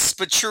 Yes,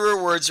 but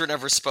truer words were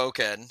never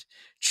spoken.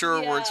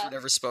 Words were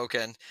never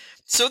spoken.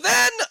 So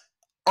then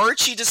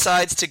Archie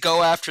decides to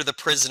go after the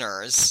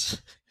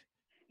prisoners.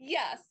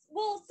 Yes.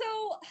 Well,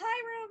 so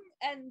Hiram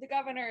and the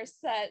governor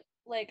set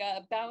like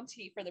a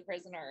bounty for the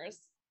prisoners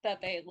that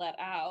they let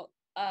out.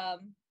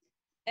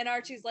 And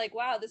Archie's like,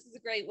 wow, this is a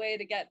great way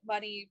to get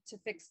money to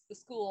fix the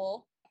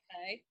school.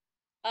 Okay.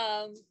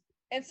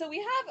 And so we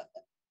have,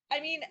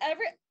 I mean,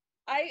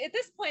 at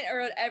this point I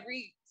wrote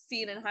every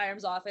scene in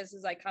Hiram's office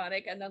is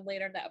iconic, and then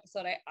later in the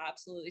episode I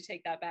absolutely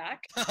take that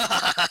back.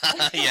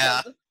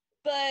 Yeah.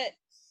 But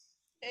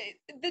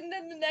then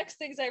the next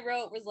things I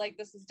wrote was like,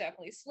 this is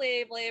definitely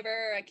slave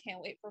labor. I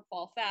can't wait for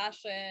fall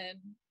fashion.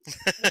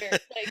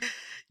 Like,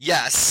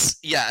 yes.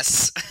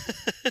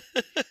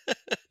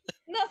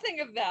 Nothing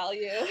of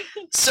value.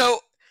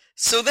 So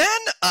then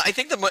I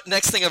think the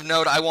next thing of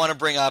note I want to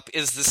bring up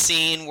is the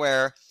scene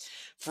where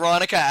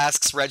Veronica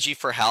asks Reggie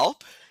for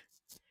help.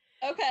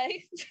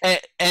 Okay.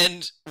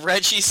 And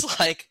Reggie's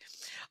like,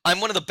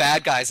 I'm one of the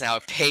bad guys now.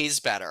 It pays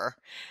better.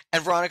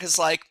 And Veronica's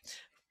like,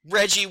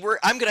 Reggie,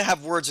 I'm going to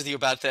have words with you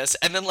about this.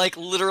 And then, like,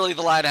 literally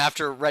the line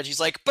after, Reggie's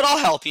like, but I'll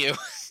help you.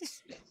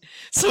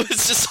 So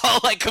it's just all,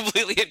 like,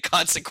 completely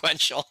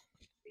inconsequential.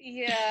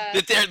 Yeah.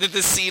 That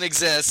this scene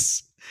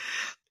exists.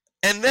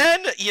 And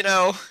then,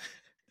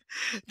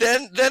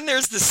 then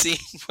there's the scene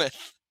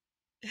with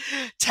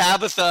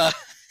Tabitha.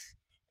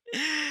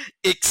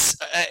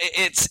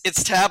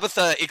 It's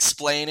Tabitha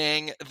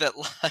explaining that,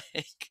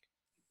 like,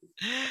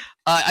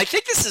 I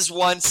think this is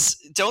once,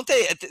 don't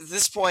they, at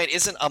this point,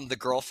 isn't the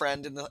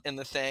girlfriend in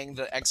the thing,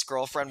 the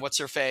ex-girlfriend, what's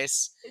her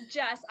face?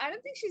 Jess, I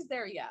don't think she's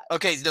there yet.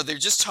 Okay, no, they're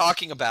just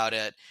talking about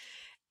it,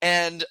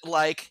 and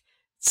like,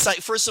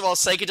 first of all,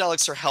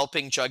 psychedelics are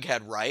helping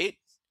Jughead write,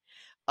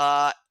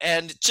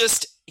 and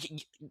just,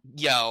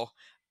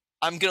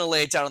 I'm gonna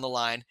lay it down on the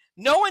line.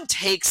 No one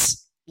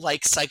takes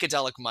like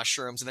psychedelic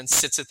mushrooms and then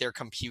sits at their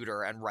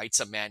computer and writes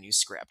a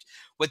manuscript.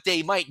 What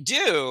they might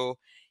do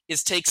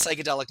is take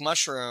psychedelic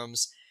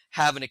mushrooms,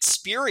 have an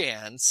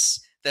experience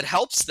that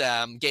helps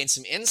them gain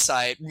some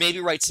insight, maybe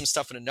write some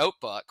stuff in a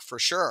notebook for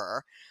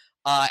sure,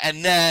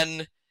 and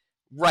then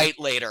write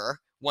later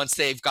once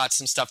they've got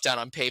some stuff down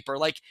on paper.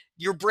 Like,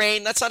 your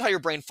brain, that's not how your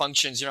brain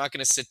functions. You're not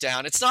going to sit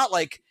down. It's not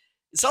like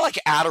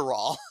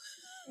Adderall.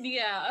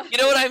 Yeah. You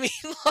know what I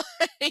mean?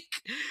 Like,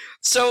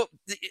 so,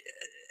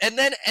 and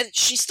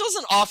she still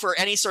doesn't offer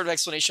any sort of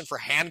explanation for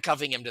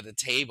handcuffing him to the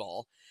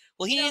table.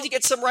 Well, he needed to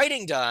get some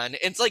writing done.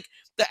 It's like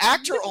the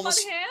actor with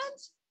almost. One hand?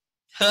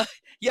 Huh?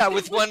 Yeah,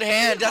 with one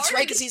hand. That's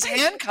right, because he's type.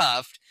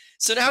 handcuffed.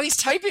 So now he's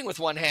typing with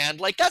one hand.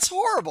 Like, that's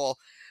horrible.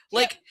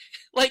 Like,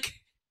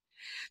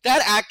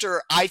 that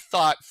actor, I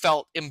thought,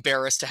 felt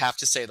embarrassed to have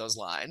to say those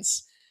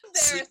lines.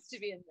 Embarrassed to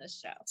be in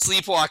this show.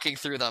 Sleepwalking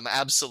through them,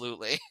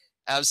 absolutely.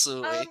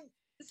 Absolutely.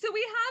 So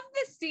we have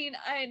this scene,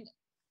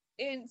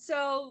 and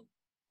so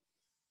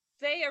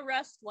they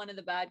arrest one of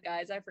the bad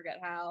guys. I forget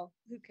how.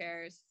 Who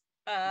cares?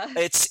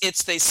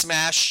 It's they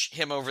smash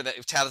him over the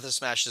Tabitha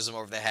smashes him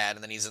over the head,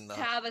 and then he's in the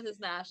Tabitha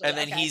smashes, and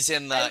then he's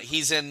in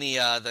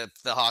the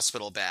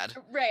hospital bed.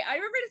 Right. I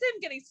remember him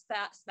getting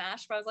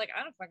smashed, but I was like,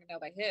 I don't fucking know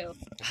by who.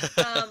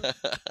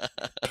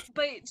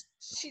 But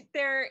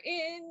they're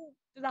in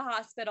the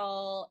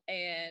hospital,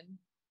 and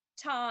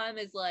Tom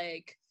is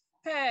like,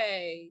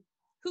 "Hey,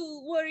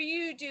 what are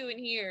you doing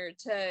here?"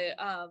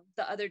 to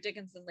the other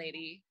Dickinson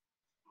lady.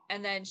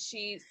 And then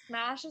she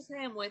smashes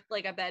him with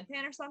like a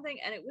bedpan or something,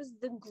 and it was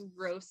the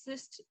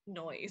grossest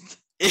noise.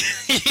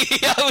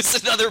 Yeah, it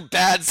was another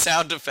bad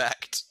sound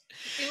effect.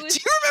 Do you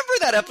remember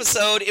that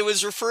episode? It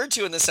was referred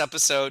to in this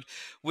episode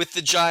with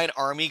the giant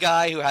army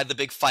guy who had the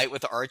big fight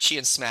with Archie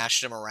and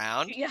smashed him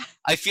around. Yeah.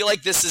 I feel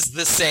like this is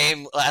the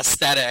same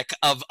aesthetic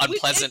of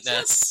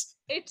unpleasantness.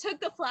 It took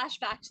the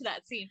flashback to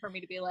that scene for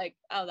me to be like,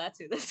 oh, that's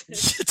who this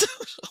is.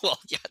 Well,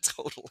 yeah,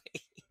 totally.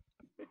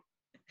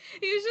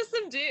 He was just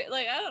some dude,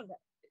 like, I don't know.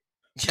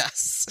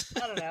 Yes.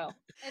 I don't know.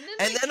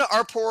 And then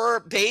our poor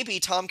baby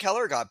Tom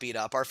Keller got beat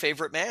up, our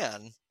favorite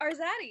man. Our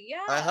Zaddy,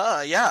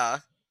 yeah. Yeah.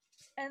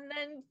 And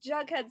then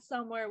Jughead's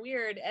somewhere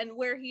weird, and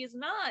where he is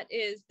not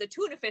is the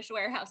tuna fish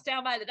warehouse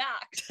down by the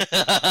docks.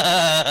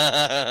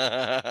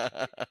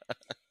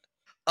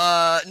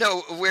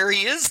 No, where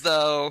he is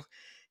though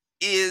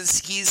is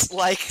he's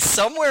like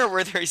somewhere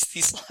where there's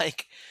these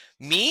like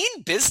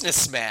mean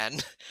businessmen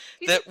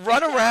that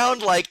run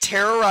around like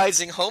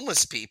terrorizing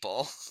homeless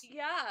people.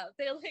 Yeah,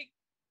 they like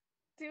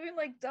doing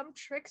like dumb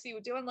tricks you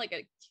would do on like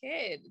a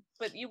kid,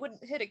 but you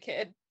wouldn't hit a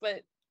kid.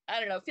 But I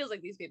don't know, it feels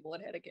like these people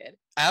would hit a kid.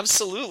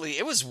 Absolutely,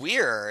 it was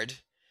weird.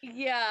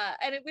 Yeah,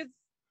 and it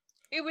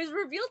was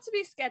revealed to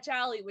be Sketch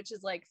Alley, which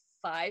is like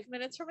 5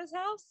 minutes from his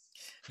house.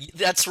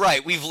 That's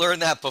right, we've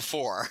learned that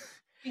before.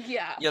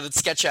 Yeah. Yeah, that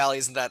Sketch Alley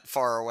isn't that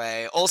far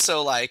away.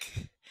 Also, like,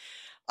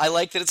 I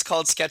like that it's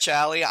called Sketch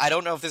Alley. I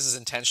don't know if this is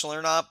intentional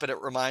or not, but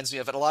it reminds me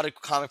of, at a lot of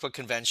comic book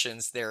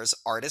conventions, there's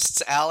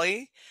Artists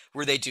Alley,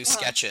 where they do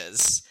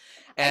sketches.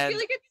 And I feel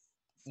like it's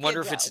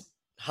wonder if it's,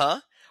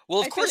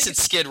 Well, of course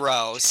it's Skid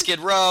Row. Skid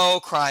Row,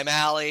 Crime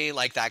Alley,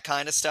 like that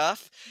kind of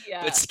stuff.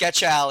 Yeah. But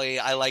Sketch Alley,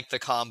 I like the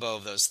combo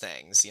of those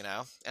things,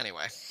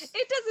 Anyway.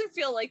 It doesn't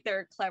feel like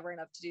they're clever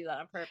enough to do that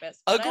on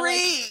purpose.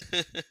 Agree!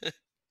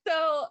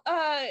 So,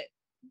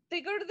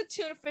 they go to the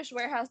tuna fish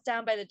warehouse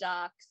down by the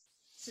docks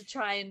to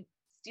try and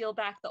steal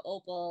back the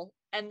opal,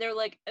 and they're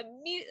like,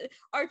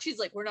 Archie's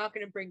like, we're not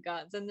going to bring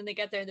guns, and then they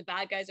get there and the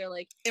bad guys are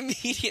like,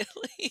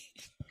 immediately,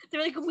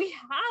 they're like, we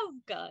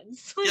have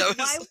guns. Like, yeah,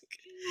 why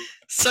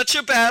such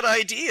a bad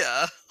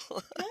idea.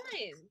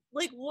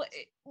 Like, what?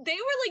 They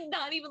were like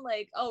not even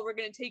like, oh, we're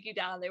going to take you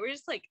down. They were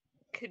just like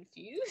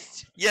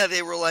confused. Yeah,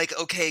 they were like,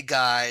 okay,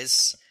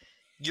 guys,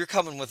 you're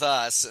coming with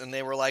us, and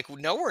they were like,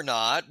 no, we're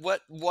not.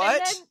 What?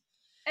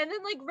 And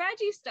then like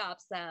Reggie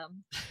stops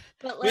them,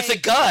 but like with a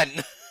gun.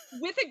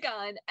 With a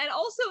gun, and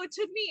also it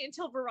took me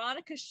until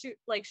Veronica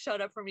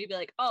showed up for me to be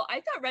like, oh, I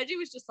thought Reggie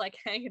was just like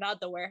hanging out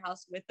the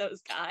warehouse with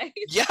those guys.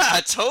 Yeah,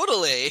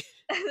 totally.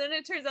 And then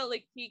it turns out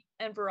like Pete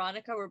and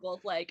Veronica were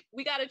both like,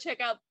 we got to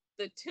check out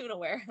the tuna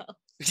warehouse.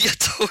 Yeah,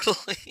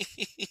 totally.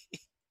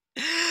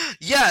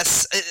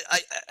 Yes,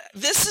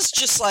 this is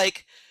just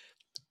like.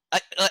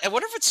 I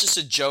wonder if it's just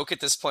a joke at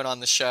this point on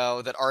the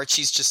show that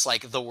Archie's just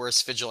like the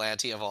worst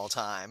vigilante of all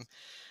time.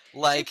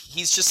 Like,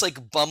 he's just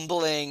like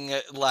bumbling,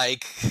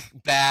 like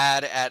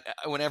bad at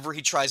whenever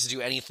he tries to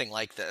do anything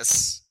like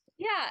this.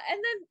 Yeah,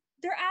 and then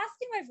they're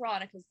asking why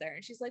Veronica's there,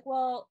 and she's like,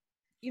 well,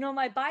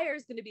 my buyer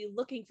is going to be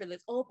looking for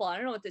this opal. I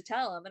don't know what to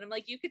tell him. And I'm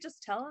like, you could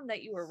just tell him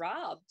that you were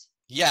robbed.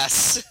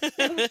 Yes.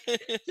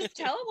 Just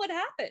tell him what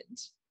happened.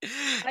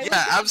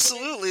 Yeah,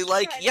 absolutely.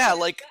 Like, yeah,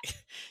 like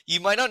you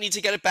might not need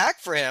to get it back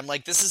for him.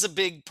 Like, this is a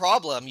big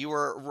problem. You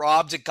were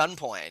robbed at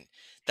gunpoint.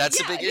 That's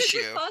a big issue.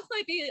 His response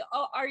might be,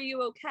 "Oh, are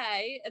you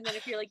okay?" And then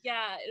if you're like,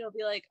 "Yeah," it'll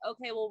be like,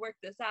 "Okay, we'll work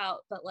this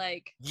out." But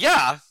like,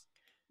 yeah,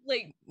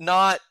 like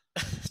not.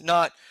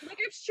 Like,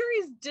 I'm sure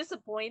he's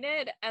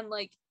disappointed, and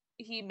like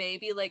he may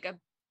be like a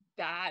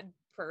bad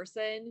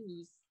person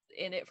who's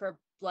in it for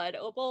blood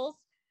opals,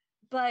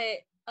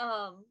 but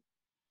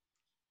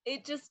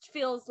it just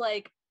feels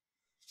like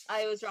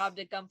I was robbed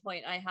at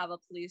gunpoint. I have a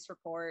police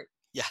report.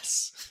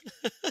 Yes.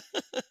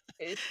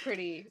 It's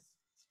pretty.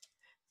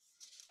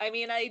 I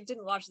mean, I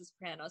didn't watch The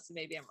Sopranos, so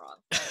maybe I'm wrong.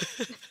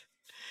 But...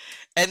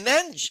 And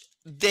then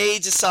they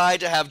decide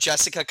to have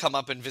Jessica come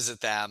up and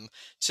visit them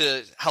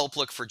to help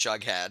look for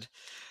Jughead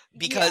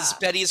because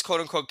Betty is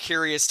quote unquote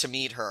curious to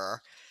meet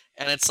her.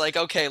 And it's like,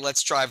 okay,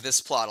 let's drive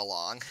this plot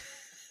along.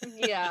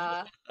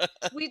 Yeah.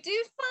 We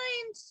do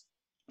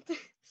find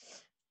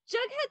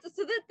Jughead.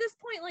 So at this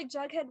point, like,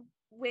 Jughead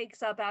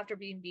wakes up after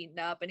being beaten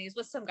up, and he's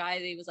with some guy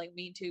that he was like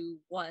mean to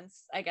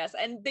once, I guess.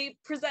 And they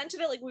presented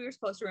it like we were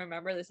supposed to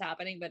remember this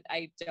happening, but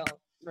I don't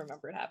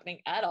remember it happening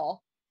at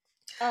all.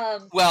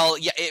 Well,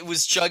 yeah, it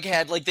was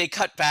Jughead. Like, they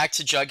cut back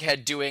to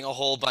Jughead doing a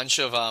whole bunch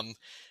of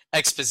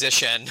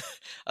exposition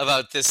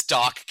about this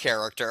Doc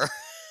character.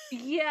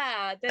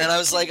 Yeah. And I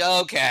was like,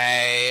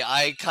 okay,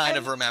 I kind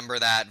of remember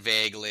that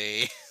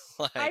vaguely.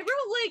 Like, I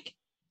wrote, like,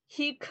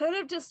 he could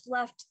have just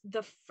left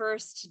the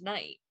first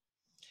night.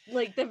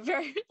 Like, he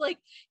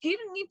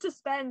didn't need to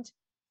spend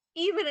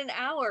even an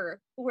hour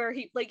where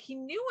he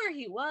knew where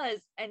he was,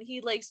 and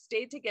he like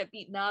stayed to get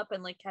beaten up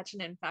and like catch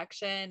an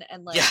infection,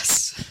 and like,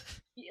 yes,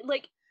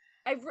 like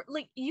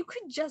you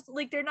could just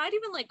like, they're not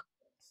even like,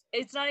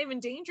 it's not even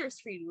dangerous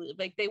for you to leave.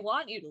 Like, they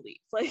want you to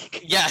leave.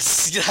 Like,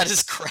 yes, that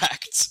is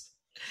correct.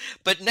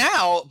 But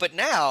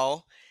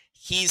now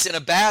he's in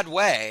a bad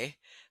way,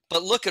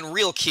 but looking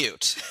real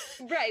cute.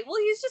 Right.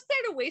 Well, he's just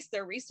there to waste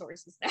their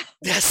resources now.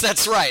 Yes,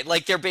 that's right.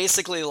 Like, they're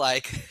basically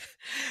like,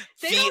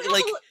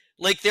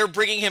 like they're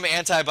bringing him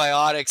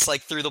antibiotics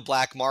like through the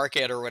black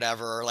market or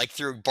whatever, like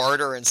through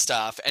barter and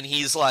stuff, and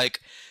he's like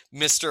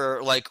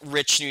Mr. like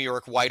rich New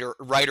York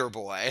writer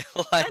boy.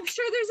 Like, I'm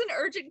sure there's an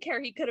urgent care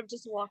he could have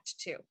just walked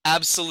to.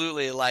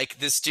 Absolutely. Like,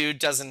 this dude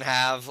doesn't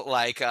have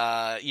like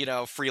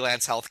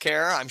freelance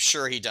healthcare. I'm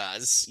sure he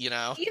does,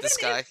 Even this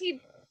guy. If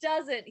he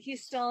doesn't,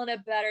 he's still in a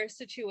better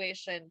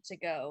situation to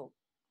go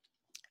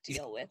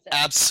deal with it.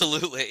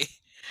 Absolutely.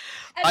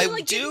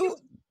 And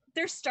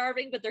they're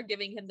starving, but they're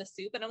giving him the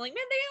soup, and I'm like,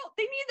 man,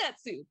 they need that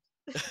soup.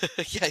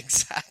 Yeah,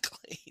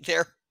 exactly.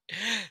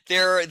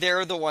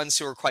 They're the ones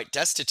who are quite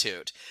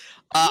destitute.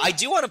 I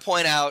do want to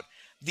point out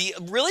the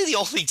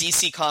only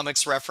DC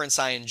Comics reference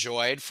I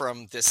enjoyed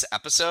from this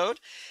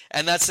episode,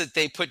 and that's that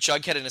they put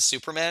Jughead in a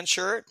Superman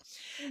shirt.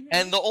 Mm-hmm.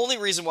 And the only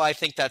reason why I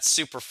think that's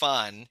super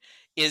fun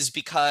is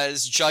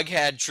because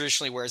Jughead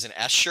traditionally wears an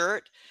S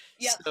shirt.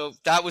 Yeah. So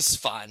that was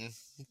fun.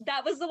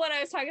 That was the one I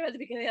was talking about at the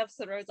beginning of the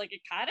episode, where I was like,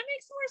 it kind of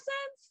makes more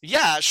sense.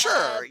 Yeah,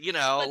 sure.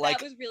 But like,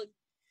 that was really.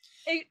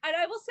 And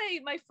I will say,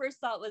 my first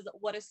thought was,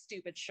 what a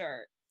stupid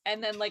shirt.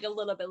 And then, like, a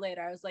little bit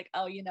later, I was like,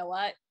 oh, you know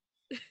what?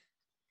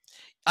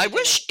 I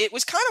wish it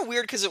was kind of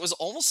weird because it was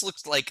almost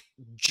looked like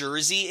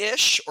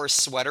jersey-ish or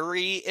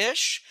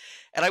sweatery-ish.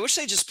 And I wish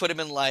they just put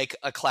him in, like,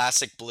 a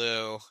classic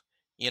blue,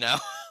 They could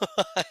have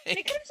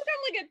just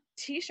gotten, like, a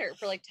t-shirt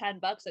for, like, $10.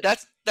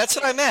 That's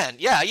what I meant.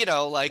 Yeah,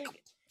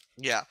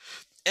 yeah.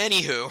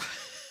 Anywho.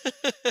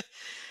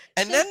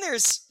 And then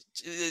there's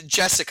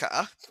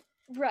Jessica.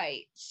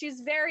 Right.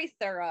 She's very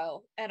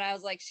thorough. And I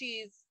was like,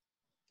 she's,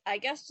 I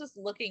guess, just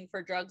looking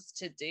for drugs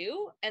to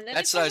do. And then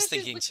that's what I was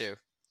thinking too.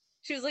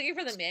 She was looking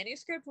for the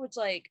manuscript, which,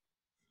 like,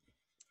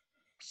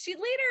 she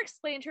later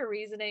explained her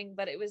reasoning,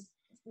 but it was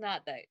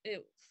not that.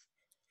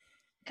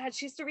 God,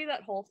 she used to read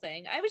that whole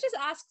thing. I would just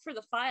ask for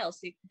the file so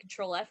you can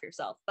Control F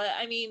yourself. But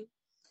I mean,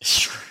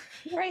 sure.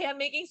 Here I am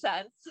making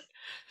sense.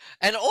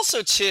 And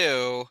also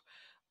too,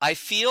 I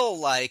feel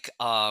like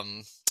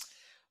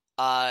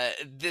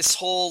this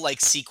whole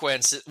like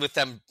sequence with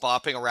them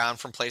bopping around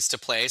from place to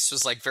place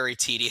was like very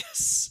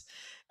tedious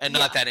and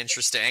not that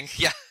interesting.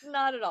 Yeah.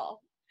 Not at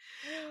all.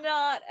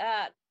 Not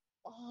at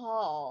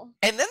all.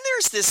 And then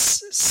there's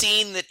this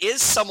scene that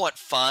is somewhat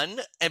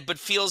fun but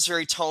feels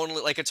very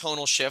like a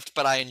tonal shift,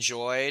 but I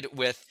enjoyed,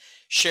 with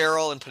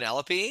Cheryl and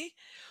Penelope,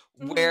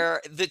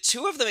 where the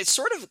two of them, it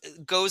sort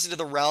of goes into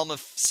the realm of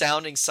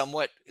sounding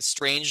somewhat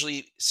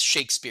strangely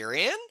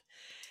Shakespearean.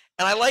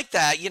 And I like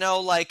that,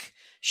 like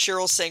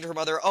Cheryl saying to her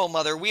mother, "Oh,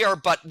 mother, we are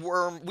but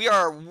worm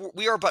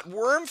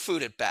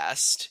food at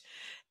best."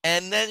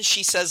 And then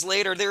she says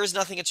later, "There is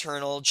nothing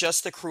eternal,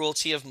 just the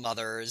cruelty of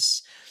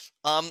mothers."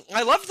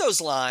 I love those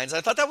lines.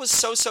 I thought that was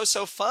so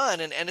fun.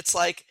 And it's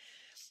like,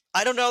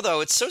 I don't know though,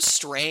 it's so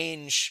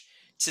strange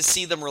to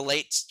see them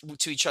relate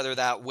to each other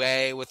that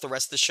way, with the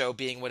rest of the show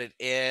being what it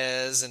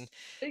is. And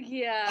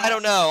Yeah. I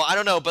don't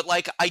know, but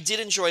like I did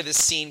enjoy this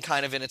scene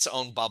kind of in its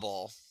own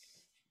bubble.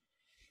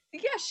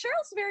 Yeah,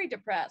 Cheryl's very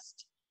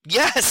depressed.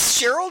 Yes,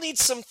 Cheryl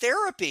needs some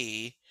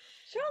therapy.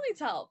 Cheryl needs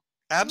help.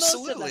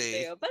 Absolutely. Most of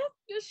them do, but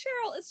it's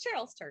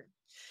Cheryl's turn.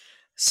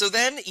 So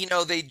then,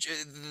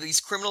 these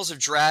criminals have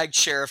dragged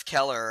Sheriff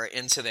Keller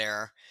into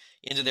their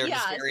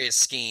nefarious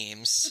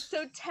schemes.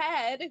 So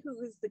Ted,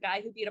 who is the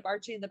guy who beat up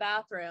Archie in the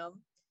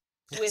bathroom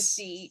with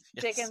the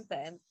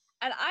Dickinson,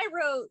 and I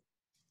wrote,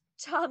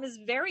 Tom is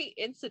very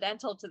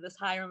incidental to this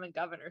Hiram and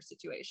Governor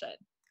situation.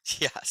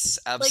 Yes,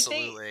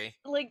 absolutely.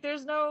 Like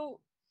there's no,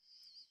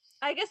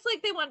 I guess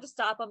like they wanted to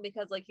stop him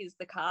because like he's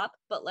the cop,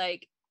 but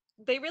like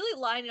they really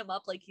line him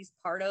up like he's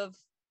part of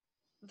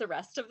the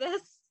rest of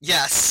this.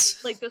 Yes.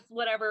 Like this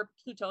whatever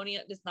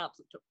plutonium is not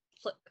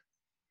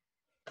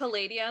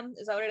palladium,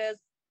 is that what it is?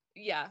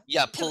 Yeah.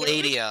 Yeah,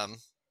 palladium.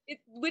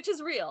 Which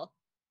is real.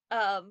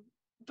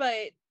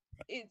 But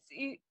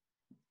he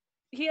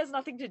has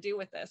nothing to do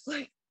with this.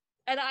 Like,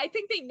 and I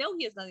think they know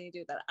he has nothing to do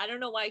with that. I don't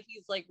know why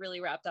he's like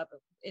really wrapped up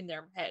in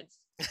their heads.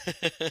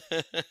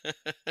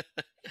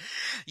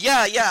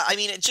 Yeah. I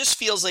mean, it just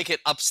feels like it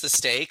ups the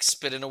stakes,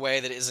 but in a way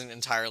that isn't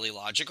entirely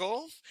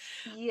logical.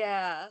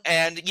 Yeah.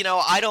 And,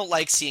 I don't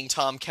like seeing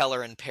Tom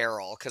Keller in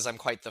peril because I'm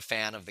quite the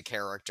fan of the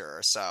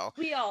character. So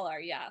we all are,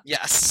 yeah.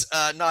 Yes,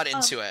 not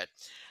into it.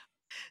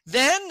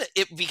 Then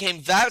it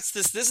became this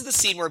is the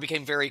scene where it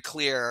became very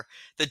clear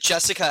that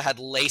Jessica had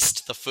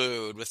laced the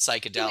food with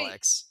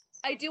psychedelics.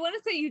 I do want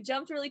to say you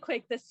jumped really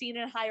quick. The scene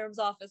in Hiram's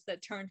office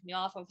that turned me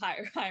off of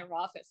Hiram's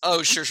office.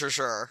 Oh,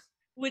 sure.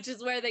 Which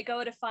is where they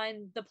go to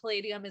find the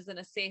palladium is in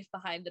a safe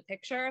behind the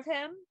picture of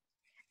him.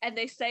 And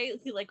they say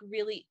he like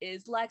really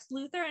is Lex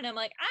Luthor. And I'm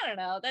like, I don't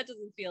know. That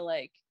doesn't feel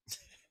like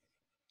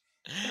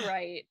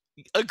right.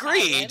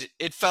 Agreed.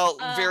 It felt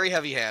very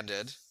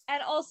heavy-handed.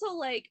 And also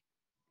like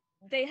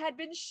they had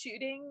been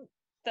shooting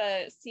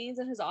the scenes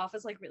in his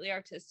office like really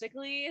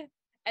artistically.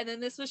 And then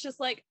this was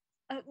just like,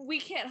 we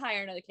can't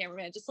hire another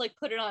cameraman. Just like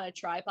put it on a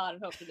tripod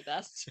and hope for the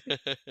best.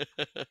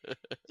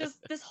 Just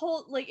this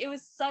whole like it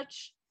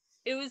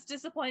was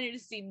disappointing to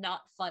see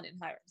not fun in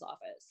Hiram's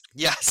office.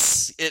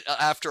 Yes,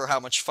 after how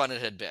much fun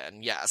it had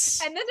been.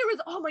 Yes. And then there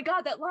was, oh my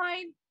god, that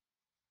line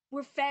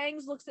where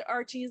Fangs looks at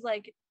Archie, he's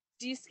like,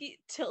 do you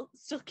still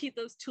keep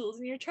those tools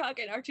in your truck?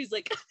 And Archie's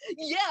like,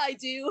 yeah, I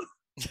do.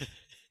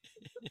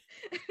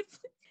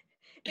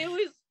 It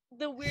was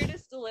the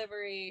weirdest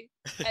delivery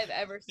I've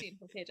ever seen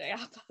from KJ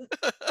Apa.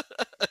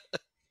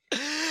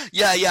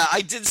 Yeah,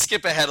 I did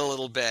skip ahead a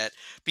little bit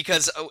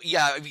because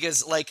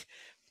like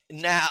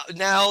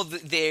now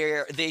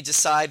they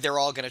decide they're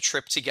all going to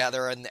trip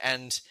together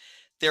and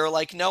they're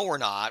like, no, we're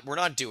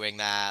not doing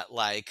that.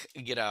 Like,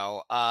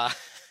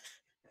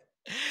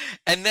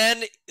 and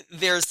then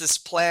there's this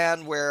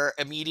plan where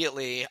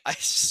immediately I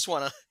just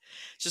want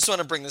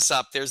to bring this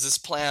up. There's this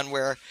plan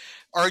where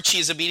Archie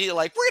is immediately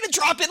like, we're going to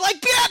drop it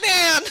like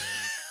Batman.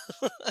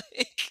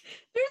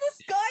 There's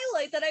a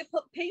skylight that I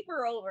put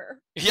paper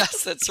over.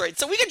 Yes, that's right.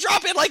 So we can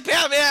drop it like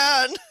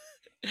Batman.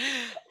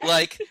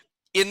 Like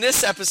in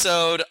this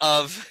episode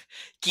of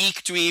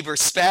Geek, Dweeb, or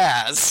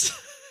Spaz,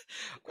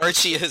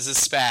 Archie is a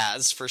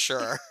spaz for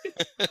sure.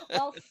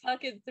 All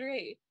fucking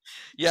three.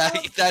 Yeah,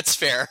 that's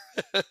fair.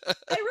 I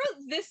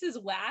wrote "This is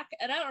whack,"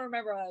 and I don't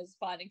remember what I was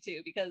responding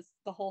to because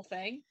the whole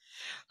thing.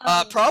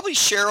 Probably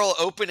Cheryl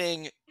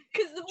opening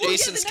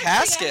Jason's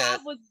casket. Thing I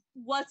have was,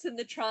 what's in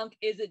the trunk?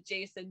 Is it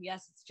Jason?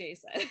 Yes, it's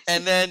Jason.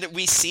 And then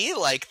we see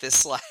like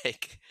this,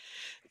 like,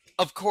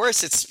 of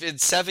course, it's been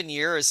 7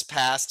 years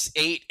past,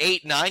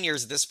 9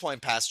 years at this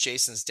point past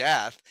Jason's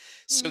death.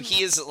 So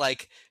he is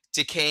like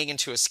decaying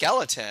into a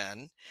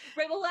skeleton.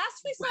 Right. Well,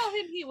 last we saw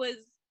him, he was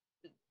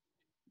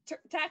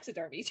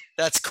taxidermied.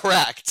 That's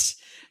correct.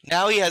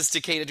 Now he has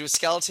decayed into a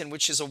skeleton,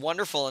 which is a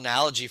wonderful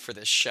analogy for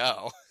this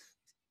show.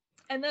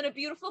 And then a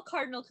beautiful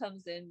cardinal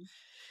comes in.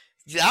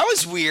 That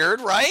was weird,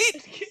 right?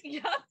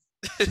 Yeah.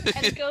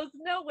 And it goes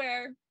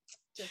nowhere.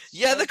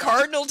 Yeah, the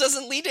cardinal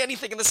doesn't lead to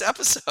anything in this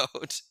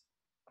episode.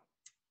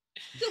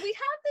 So we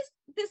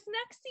have this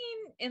next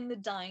scene in the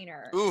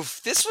diner.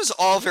 Oof, this was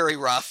all very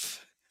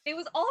rough. It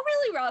was all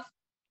really rough.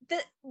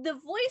 The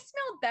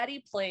voicemail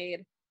Betty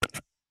played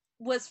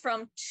was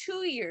from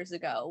 2 years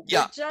ago.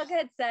 Yeah.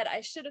 Jughead said,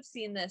 I should have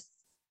seen this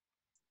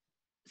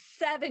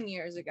 7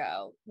 years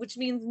ago, which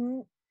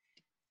means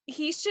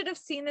he should have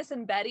seen this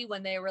in Betty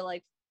when they were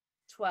like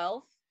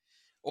 12.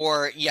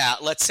 Or yeah,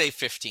 let's say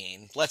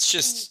 15. Let's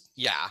just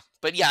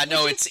But yeah,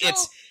 no,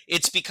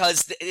 it's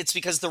because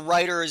the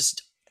writers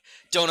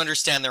don't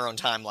understand their own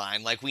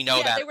timeline. Like we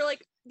know that they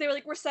were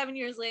like we're 7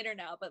 years later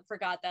now, but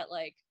forgot that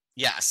like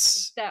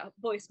yes, that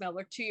voicemail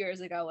like 2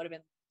 years ago would have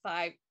been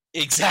 5.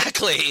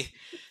 Exactly.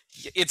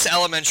 It's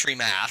elementary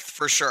math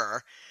for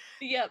sure.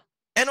 Yep.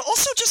 And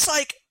also just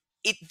like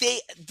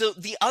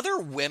the other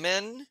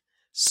women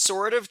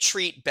sort of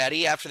treat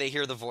Betty after they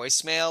hear the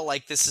voicemail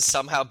like this is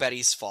somehow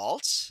Betty's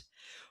fault.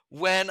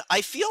 When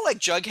I feel like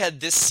Jughead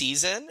this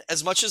season,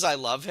 as much as I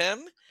love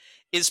him,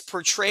 is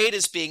portrayed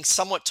as being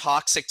somewhat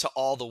toxic to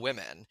all the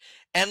women.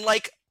 And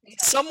like Yeah.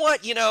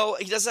 somewhat, you know,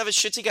 he doesn't have his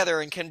shit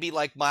together and can be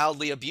like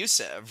mildly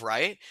abusive,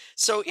 right?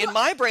 So in Well,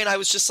 my brain, I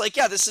was just like,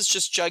 yeah, this is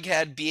just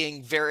Jughead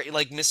being very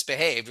like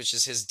misbehaved, which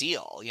is his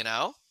deal, you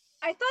know?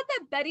 I thought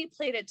that Betty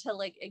played it to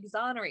like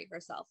exonerate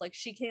herself. Like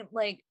she came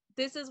like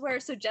this is where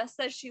so Jess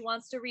says she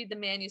wants to read the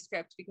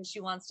manuscript because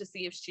she wants to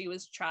see if she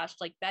was trashed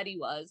like Betty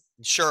was.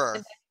 Sure.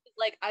 And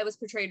like I was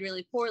portrayed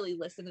really poorly,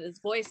 listen to this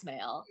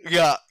voicemail.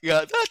 Yeah,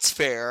 yeah, that's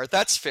fair.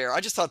 That's fair.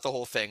 I just thought the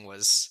whole thing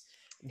was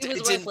It was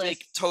it didn't make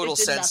worthless. total It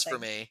did sense for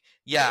nothing. me. It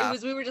Yeah.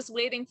 was we were just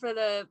waiting for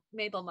the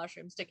maple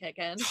mushrooms to kick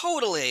in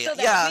Totally. so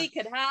that Yeah. we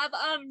could have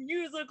a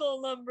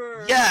musical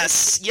number.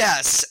 Yes,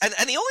 yes. And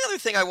the only other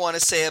thing I want to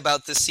say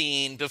about the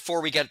scene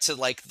before we get to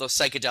like the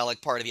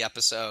psychedelic part of the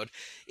episode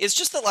is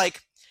just that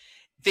like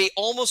they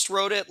almost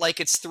wrote it like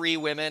it's three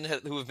women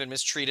who have been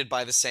mistreated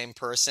by the same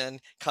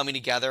person coming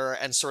together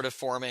and sort of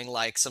forming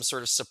like some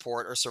sort of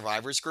support or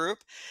survivors group.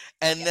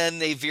 And Yeah. then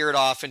they veered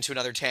off into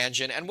another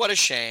tangent. And what a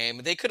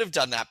shame. They could have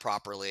done that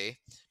properly.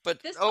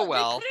 But This oh one,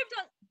 well.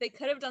 they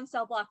could have done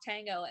Cell Block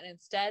Tango, and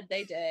instead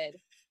they did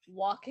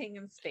Walking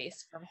in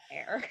Space from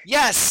Hair.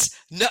 Yes.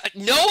 No,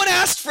 no one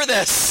asked for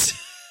this.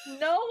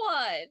 No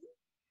one.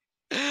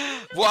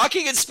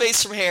 Walking in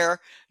Space from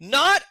Hair,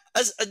 not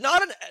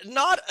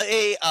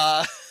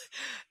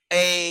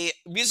a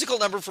musical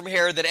number from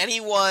Hair that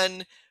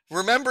anyone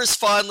remembers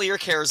fondly or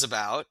cares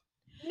about.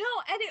 No,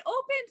 and it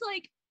opens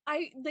like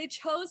they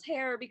chose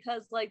Hair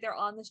because like they're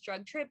on this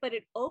drug trip, but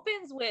it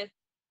opens with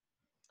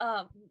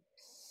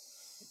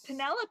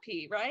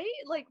Penelope, right?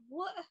 Like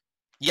what?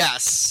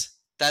 Yes,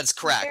 that's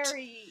correct.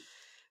 Very,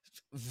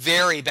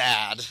 very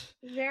bad.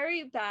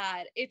 Very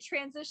bad. It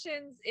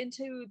transitions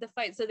into the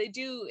fight. So they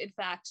do, in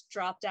fact,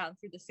 drop down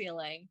through the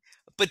ceiling.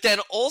 But then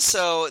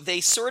also,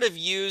 they sort of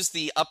use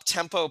the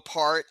up-tempo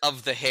part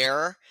of the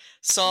Hair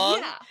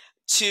song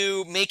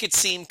to make it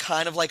seem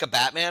kind of like a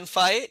Batman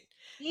fight.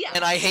 Yeah.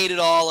 And I hated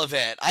all of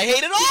it. I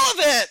hated all of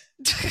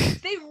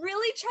it! They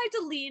really tried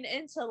to lean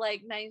into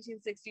like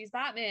 1960s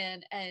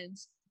Batman and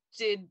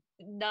did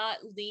not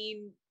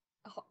lean.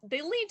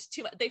 They leaned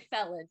too much. They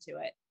fell into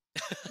it.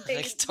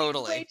 They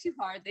totally way too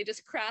hard. They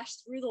just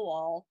crashed through the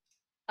wall.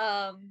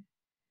 And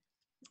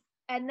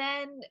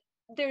then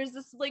there's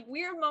this like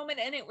weird moment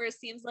in it where it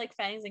seems like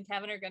Fangs and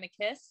Kevin are gonna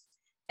kiss,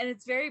 and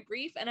it's very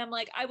brief. And I'm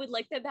like, I would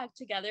like them back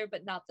together,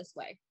 but not this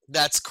way.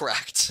 That's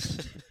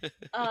correct.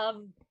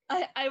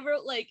 I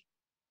wrote like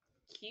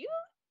cute.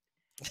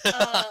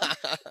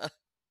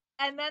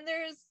 And then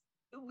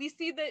we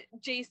see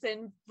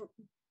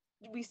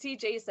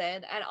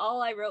Jason, and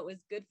all I wrote was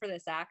good for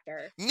this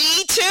actor.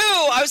 Me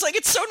too. I was like,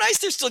 it's so nice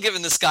they're still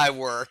giving this guy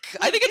work.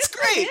 I think it's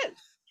great.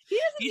 He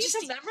doesn't need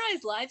to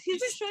memorize lines.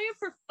 He's been showing up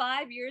for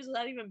 5 years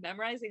without even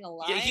memorizing a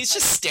line. Yeah, he's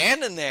just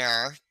standing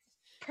there.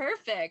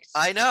 Perfect.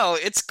 I know,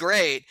 it's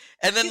great.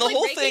 And then he's the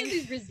whole thing.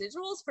 These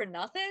residuals for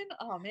nothing.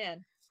 Oh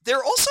man.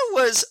 There also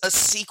was a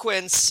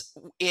sequence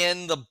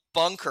in the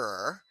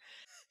bunker.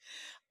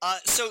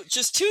 So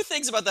just two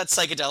things about that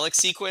psychedelic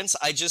sequence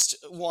I just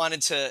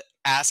wanted to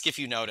ask if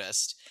you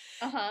noticed.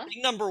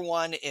 Number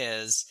one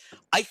is,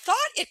 I thought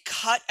it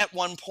cut at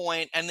one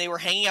point and they were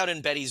hanging out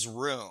in Betty's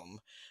room,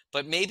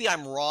 but maybe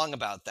I'm wrong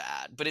about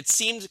that. But it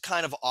seemed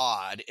kind of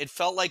odd. It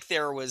felt like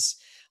there was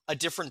a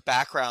different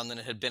background than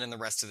it had been in the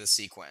rest of the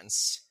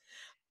sequence.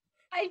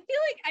 I feel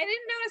like I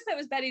didn't notice that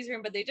was Betty's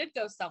room, but they did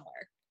go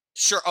somewhere.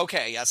 Sure,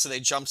 okay, yeah, so they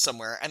jumped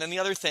somewhere. And then the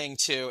other thing,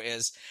 too,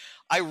 is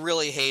I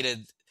really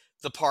hated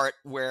the part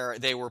where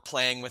they were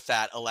playing with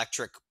that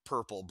electric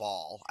purple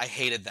ball. I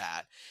hated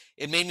that.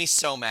 It made me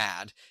so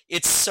mad.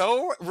 It's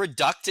so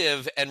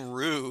reductive and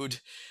rude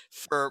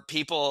for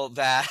people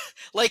that,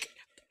 like,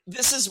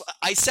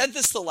 I said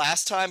this the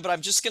last time, but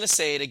I'm just going to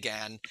say it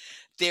again.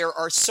 There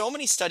are so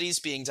many studies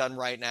being done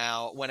right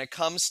now when it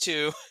comes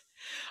to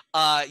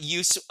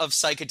use of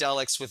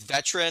psychedelics with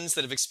veterans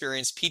that have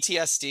experienced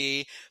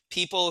PTSD,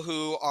 people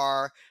who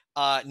are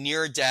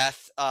near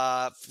death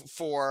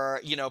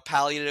for,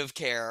 palliative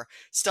care,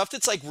 stuff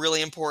that's like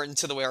really important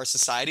to the way our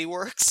society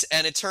works.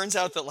 And it turns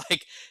out that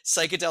like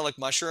psychedelic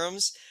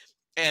mushrooms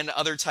and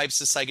other types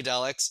of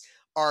psychedelics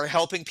are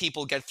helping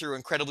people get through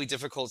incredibly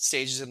difficult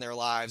stages in their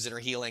lives and are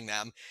healing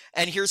them.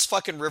 And here's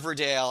fucking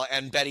Riverdale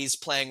and Betty's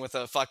playing with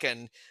a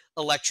fucking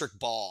electric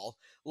ball.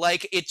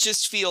 Like, it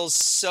just feels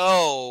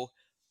so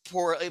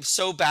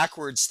so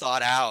backwards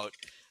thought out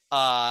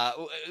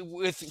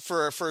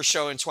for a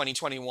show in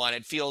 2021.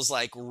 It feels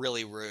like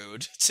really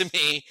rude to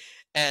me,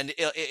 and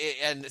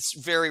it's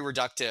very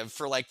reductive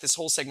for like this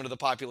whole segment of the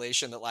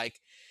population that like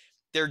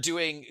they're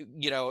doing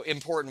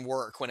important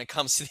work when it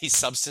comes to these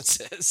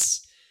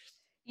substances.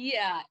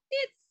 Yeah,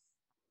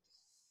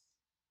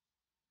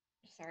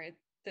 sorry,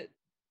 the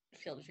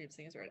Field of Dreams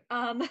thing is weird.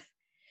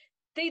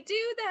 They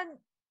do then.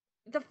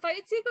 The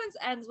fight sequence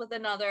ends with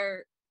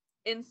another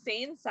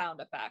insane sound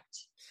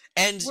effect.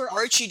 And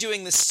Archie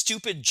doing this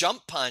stupid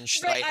jump punch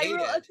that I hated.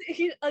 I wrote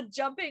a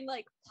jumping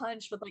like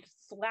punch with like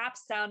slap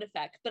sound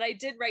effect, but I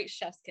did write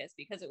chef's kiss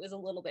because it was a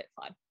little bit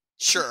fun.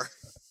 Sure.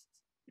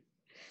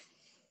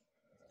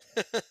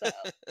 So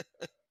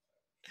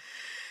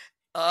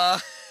uh,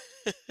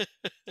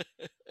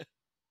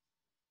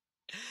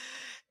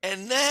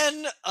 and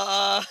then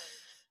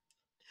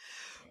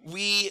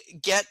we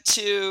get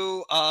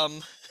to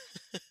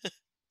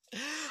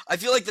I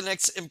feel like the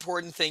next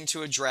important thing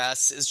to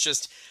address is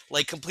just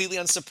like completely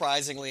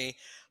unsurprisingly,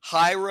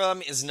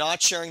 Hiram is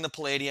not sharing the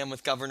Palladium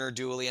with Governor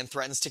Dooley and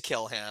threatens to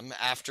kill him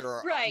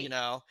after, right.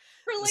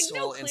 For like this no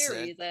whole clear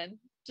incident. reason,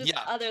 just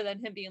Yeah, other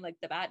than him being like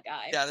the bad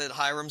guy. yeah, that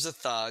Hiram's a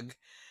thug.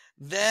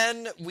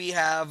 Then we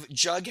have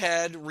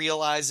Jughead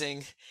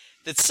realizing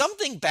that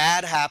something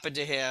bad happened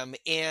to him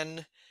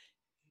in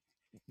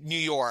New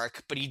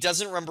York, but he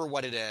doesn't remember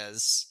what it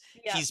is.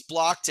 Yep. He's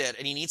blocked it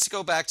and he needs to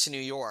go back to New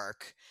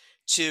York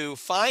to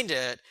find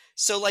it.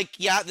 So, like,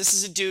 yeah, this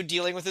is a dude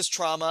dealing with his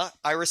trauma.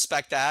 I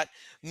respect that.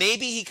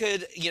 Maybe he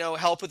could,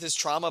 help with his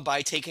trauma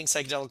by taking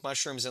psychedelic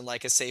mushrooms in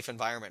like a safe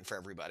environment for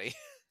everybody.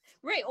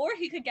 Right. Or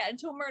he could get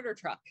into a murder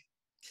truck.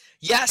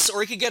 Yes,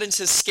 or he could get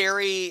into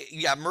scary,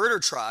 murder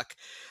truck.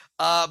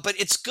 But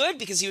it's good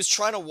because he was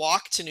trying to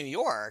walk to New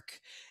York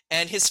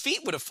and his feet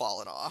would have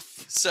fallen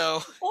off.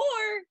 So, Or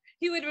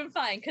he would have been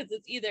fine because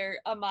it's either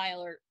a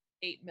mile or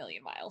 8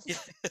 million miles.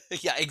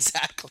 yeah,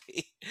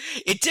 exactly.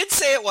 It did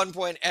say at one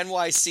point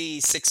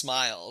NYC 6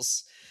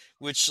 miles,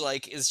 which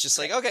like is just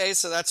like, okay,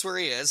 so that's where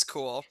he is.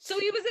 Cool. So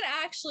he was in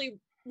actually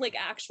like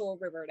actual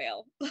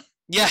Riverdale.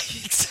 Yeah,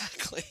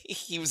 exactly.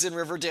 He was in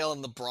Riverdale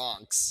in the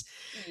Bronx.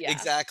 Yeah.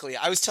 Exactly.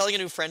 I was telling a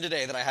new friend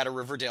today that I had a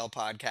Riverdale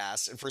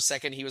podcast, and for a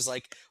second he was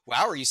like,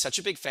 "Wow, are you such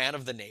a big fan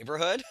of The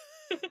Neighborhood?"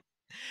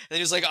 And he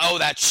was like, "Oh,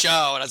 that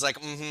show." And I was like,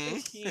 "Mm-hmm."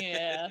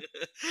 Yeah.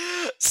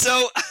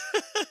 So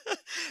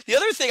the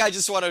other thing I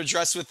just want to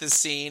address with this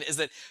scene is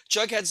that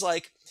Jughead's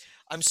like,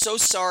 "I'm so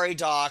sorry,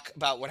 Doc,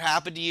 about what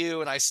happened to you,"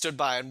 and I stood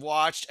by and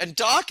watched. And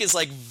Doc is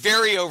like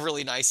very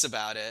overly nice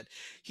about it.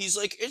 He's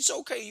like, "It's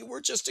okay, you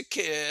were just a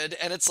kid."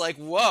 And it's like,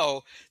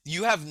 whoa,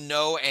 you have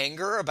no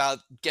anger about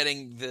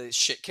getting the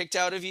shit kicked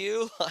out of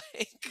you,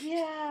 like,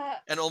 Yeah.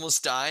 and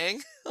almost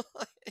dying.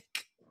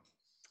 Like,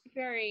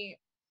 Very.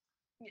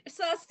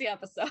 So that's the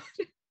episode.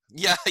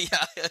 yeah,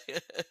 yeah.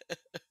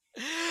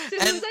 So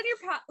And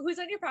who's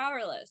on your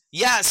power list?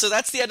 yeah, so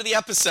that's the end of the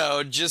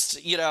episode. Just,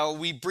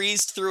 we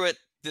breezed through it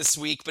this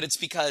week, but it's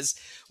because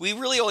we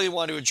really only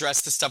want to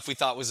address the stuff we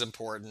thought was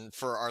important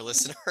for our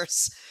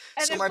listeners.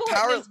 And So my important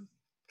power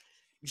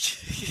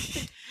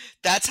is-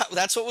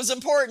 that's what was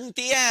important,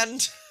 the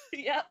end.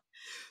 Yep.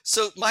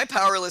 So my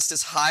power list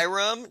is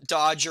Hiram,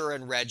 Dodger,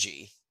 and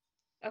Reggie.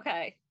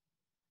 Okay.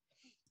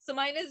 So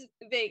mine is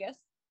Vegas.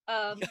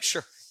 Yeah,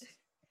 sure.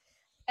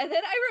 And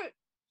then I wrote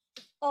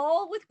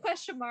all with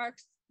question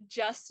marks,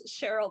 just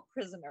Cheryl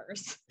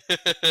prisoners.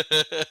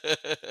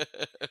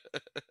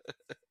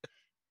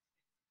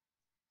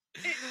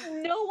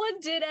 No one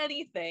did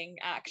anything,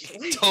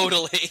 actually.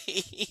 Totally.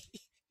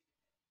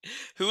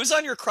 Who is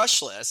on your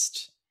crush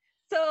list?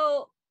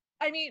 So,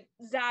 I mean,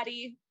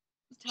 Zaddy,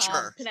 Tom,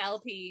 Sure.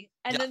 Penelope.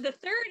 And Yeah. then the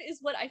third is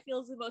what I feel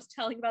is the most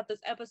telling about this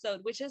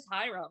episode, which is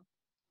Hiram.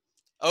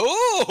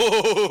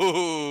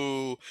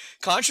 Oh,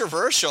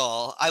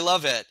 controversial. I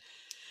love it.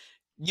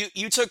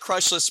 You took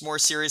crush list more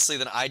seriously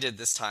than I did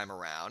this time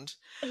around.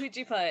 Who'd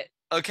you put?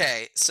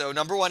 Okay, so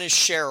number one is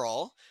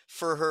Cheryl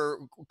for her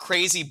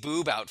crazy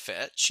boob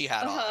outfit she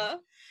had on.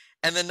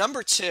 And then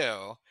number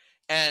two,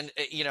 and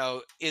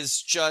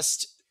is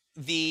just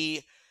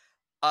the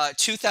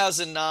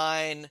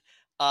 2009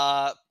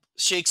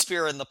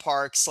 Shakespeare in the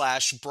Park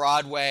 /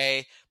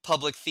 Broadway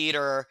Public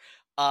Theater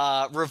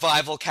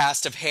revival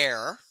cast of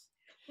Hair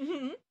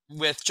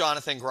with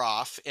Jonathan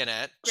Groff in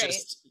it. Great.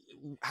 Just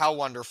how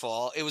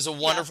wonderful. It was a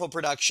wonderful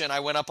production. I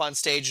went up on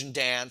stage and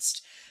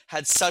danced.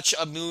 Had such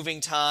a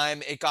moving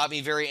time. It got me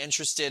very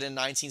interested in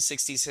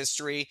 1960s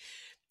history.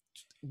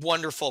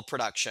 Wonderful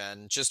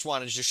production. Just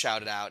wanted to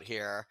shout it out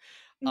here.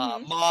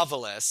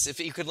 Marvelous. If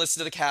you could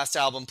listen to the cast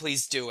album,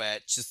 please do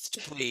it. Just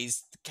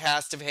please. The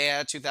cast of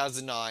Hair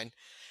 2009.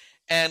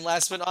 And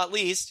last but not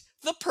least,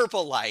 The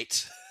Purple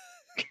Light.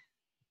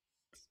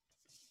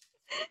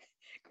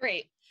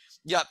 Great.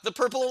 Yep, The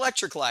Purple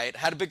Electric Light.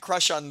 Had a big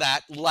crush on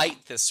that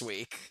light this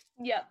week.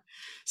 Yep.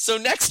 So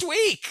next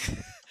week,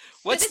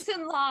 what's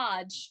Citizen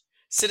Lodge.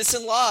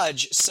 Citizen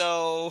Lodge?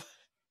 So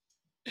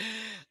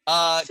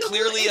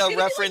clearly it's a gonna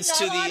be, reference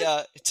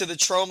like, to the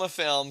trauma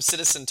film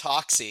Citizen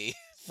Toxie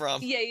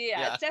from Yeah.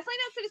 Yeah. It's definitely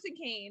not Citizen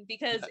Kane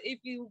because if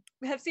you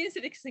have seen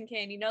Citizen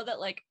Kane, you know that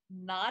like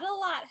not a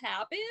lot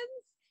happens.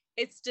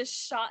 It's just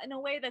shot in a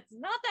way that's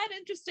not that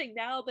interesting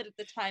now, but at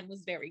the time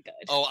was very good.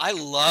 Oh, I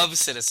love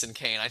Citizen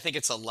Kane. I think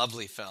it's a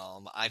lovely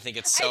film. I think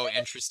it's so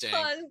interesting. It's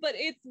fun, but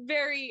it's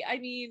very, I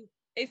mean,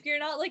 if you're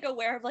not like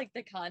aware of like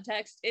the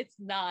context, it's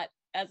not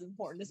as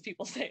important as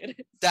people say it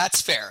is.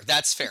 That's fair.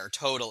 That's fair.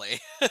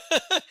 Totally.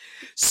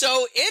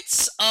 So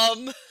it's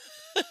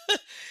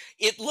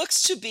it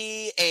looks to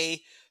be a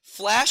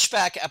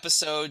flashback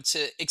episode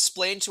to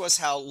explain to us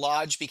how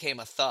Lodge became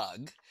a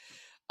thug,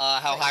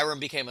 how Right. Hiram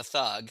became a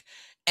thug,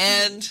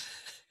 and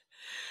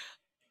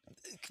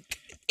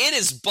it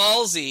is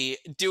ballsy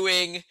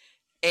doing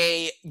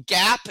a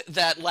gap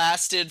that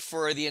lasted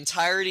for the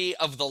entirety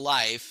of the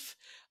life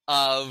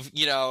of,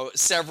 you know,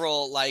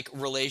 several like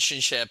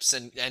relationships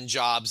and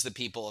jobs that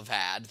people have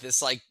had.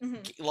 This like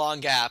long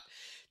gap.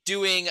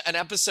 Doing an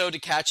episode to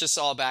catch us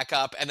all back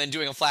up and then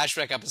doing a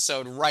flashback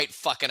episode right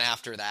fucking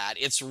after that.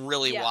 It's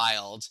really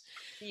wild.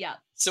 Yeah.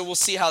 So we'll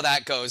see how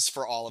that goes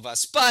for all of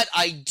us. But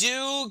I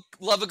do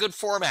love a good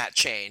format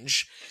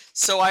change.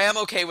 So I am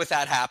okay with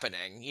that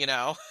happening, you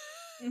know?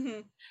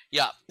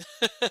 Yeah.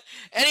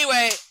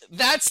 Anyway,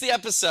 that's the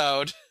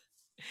episode.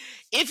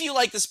 If you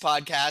like this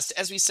podcast,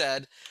 as we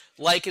said,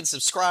 like and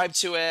subscribe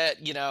to it.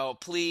 You know,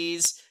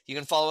 please. You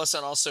can follow us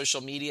on all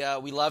social media.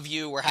 We love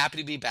you. We're happy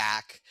to be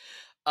back.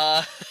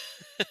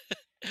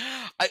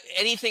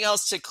 Anything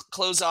else to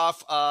close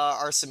off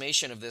our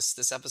summation of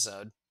this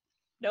episode?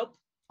 Nope.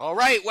 All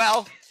right.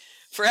 Well,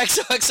 for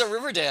XOXO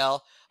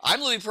Riverdale,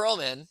 I'm Louis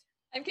Pearlman.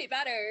 I'm Kate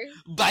Batter.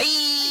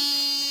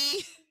 Bye.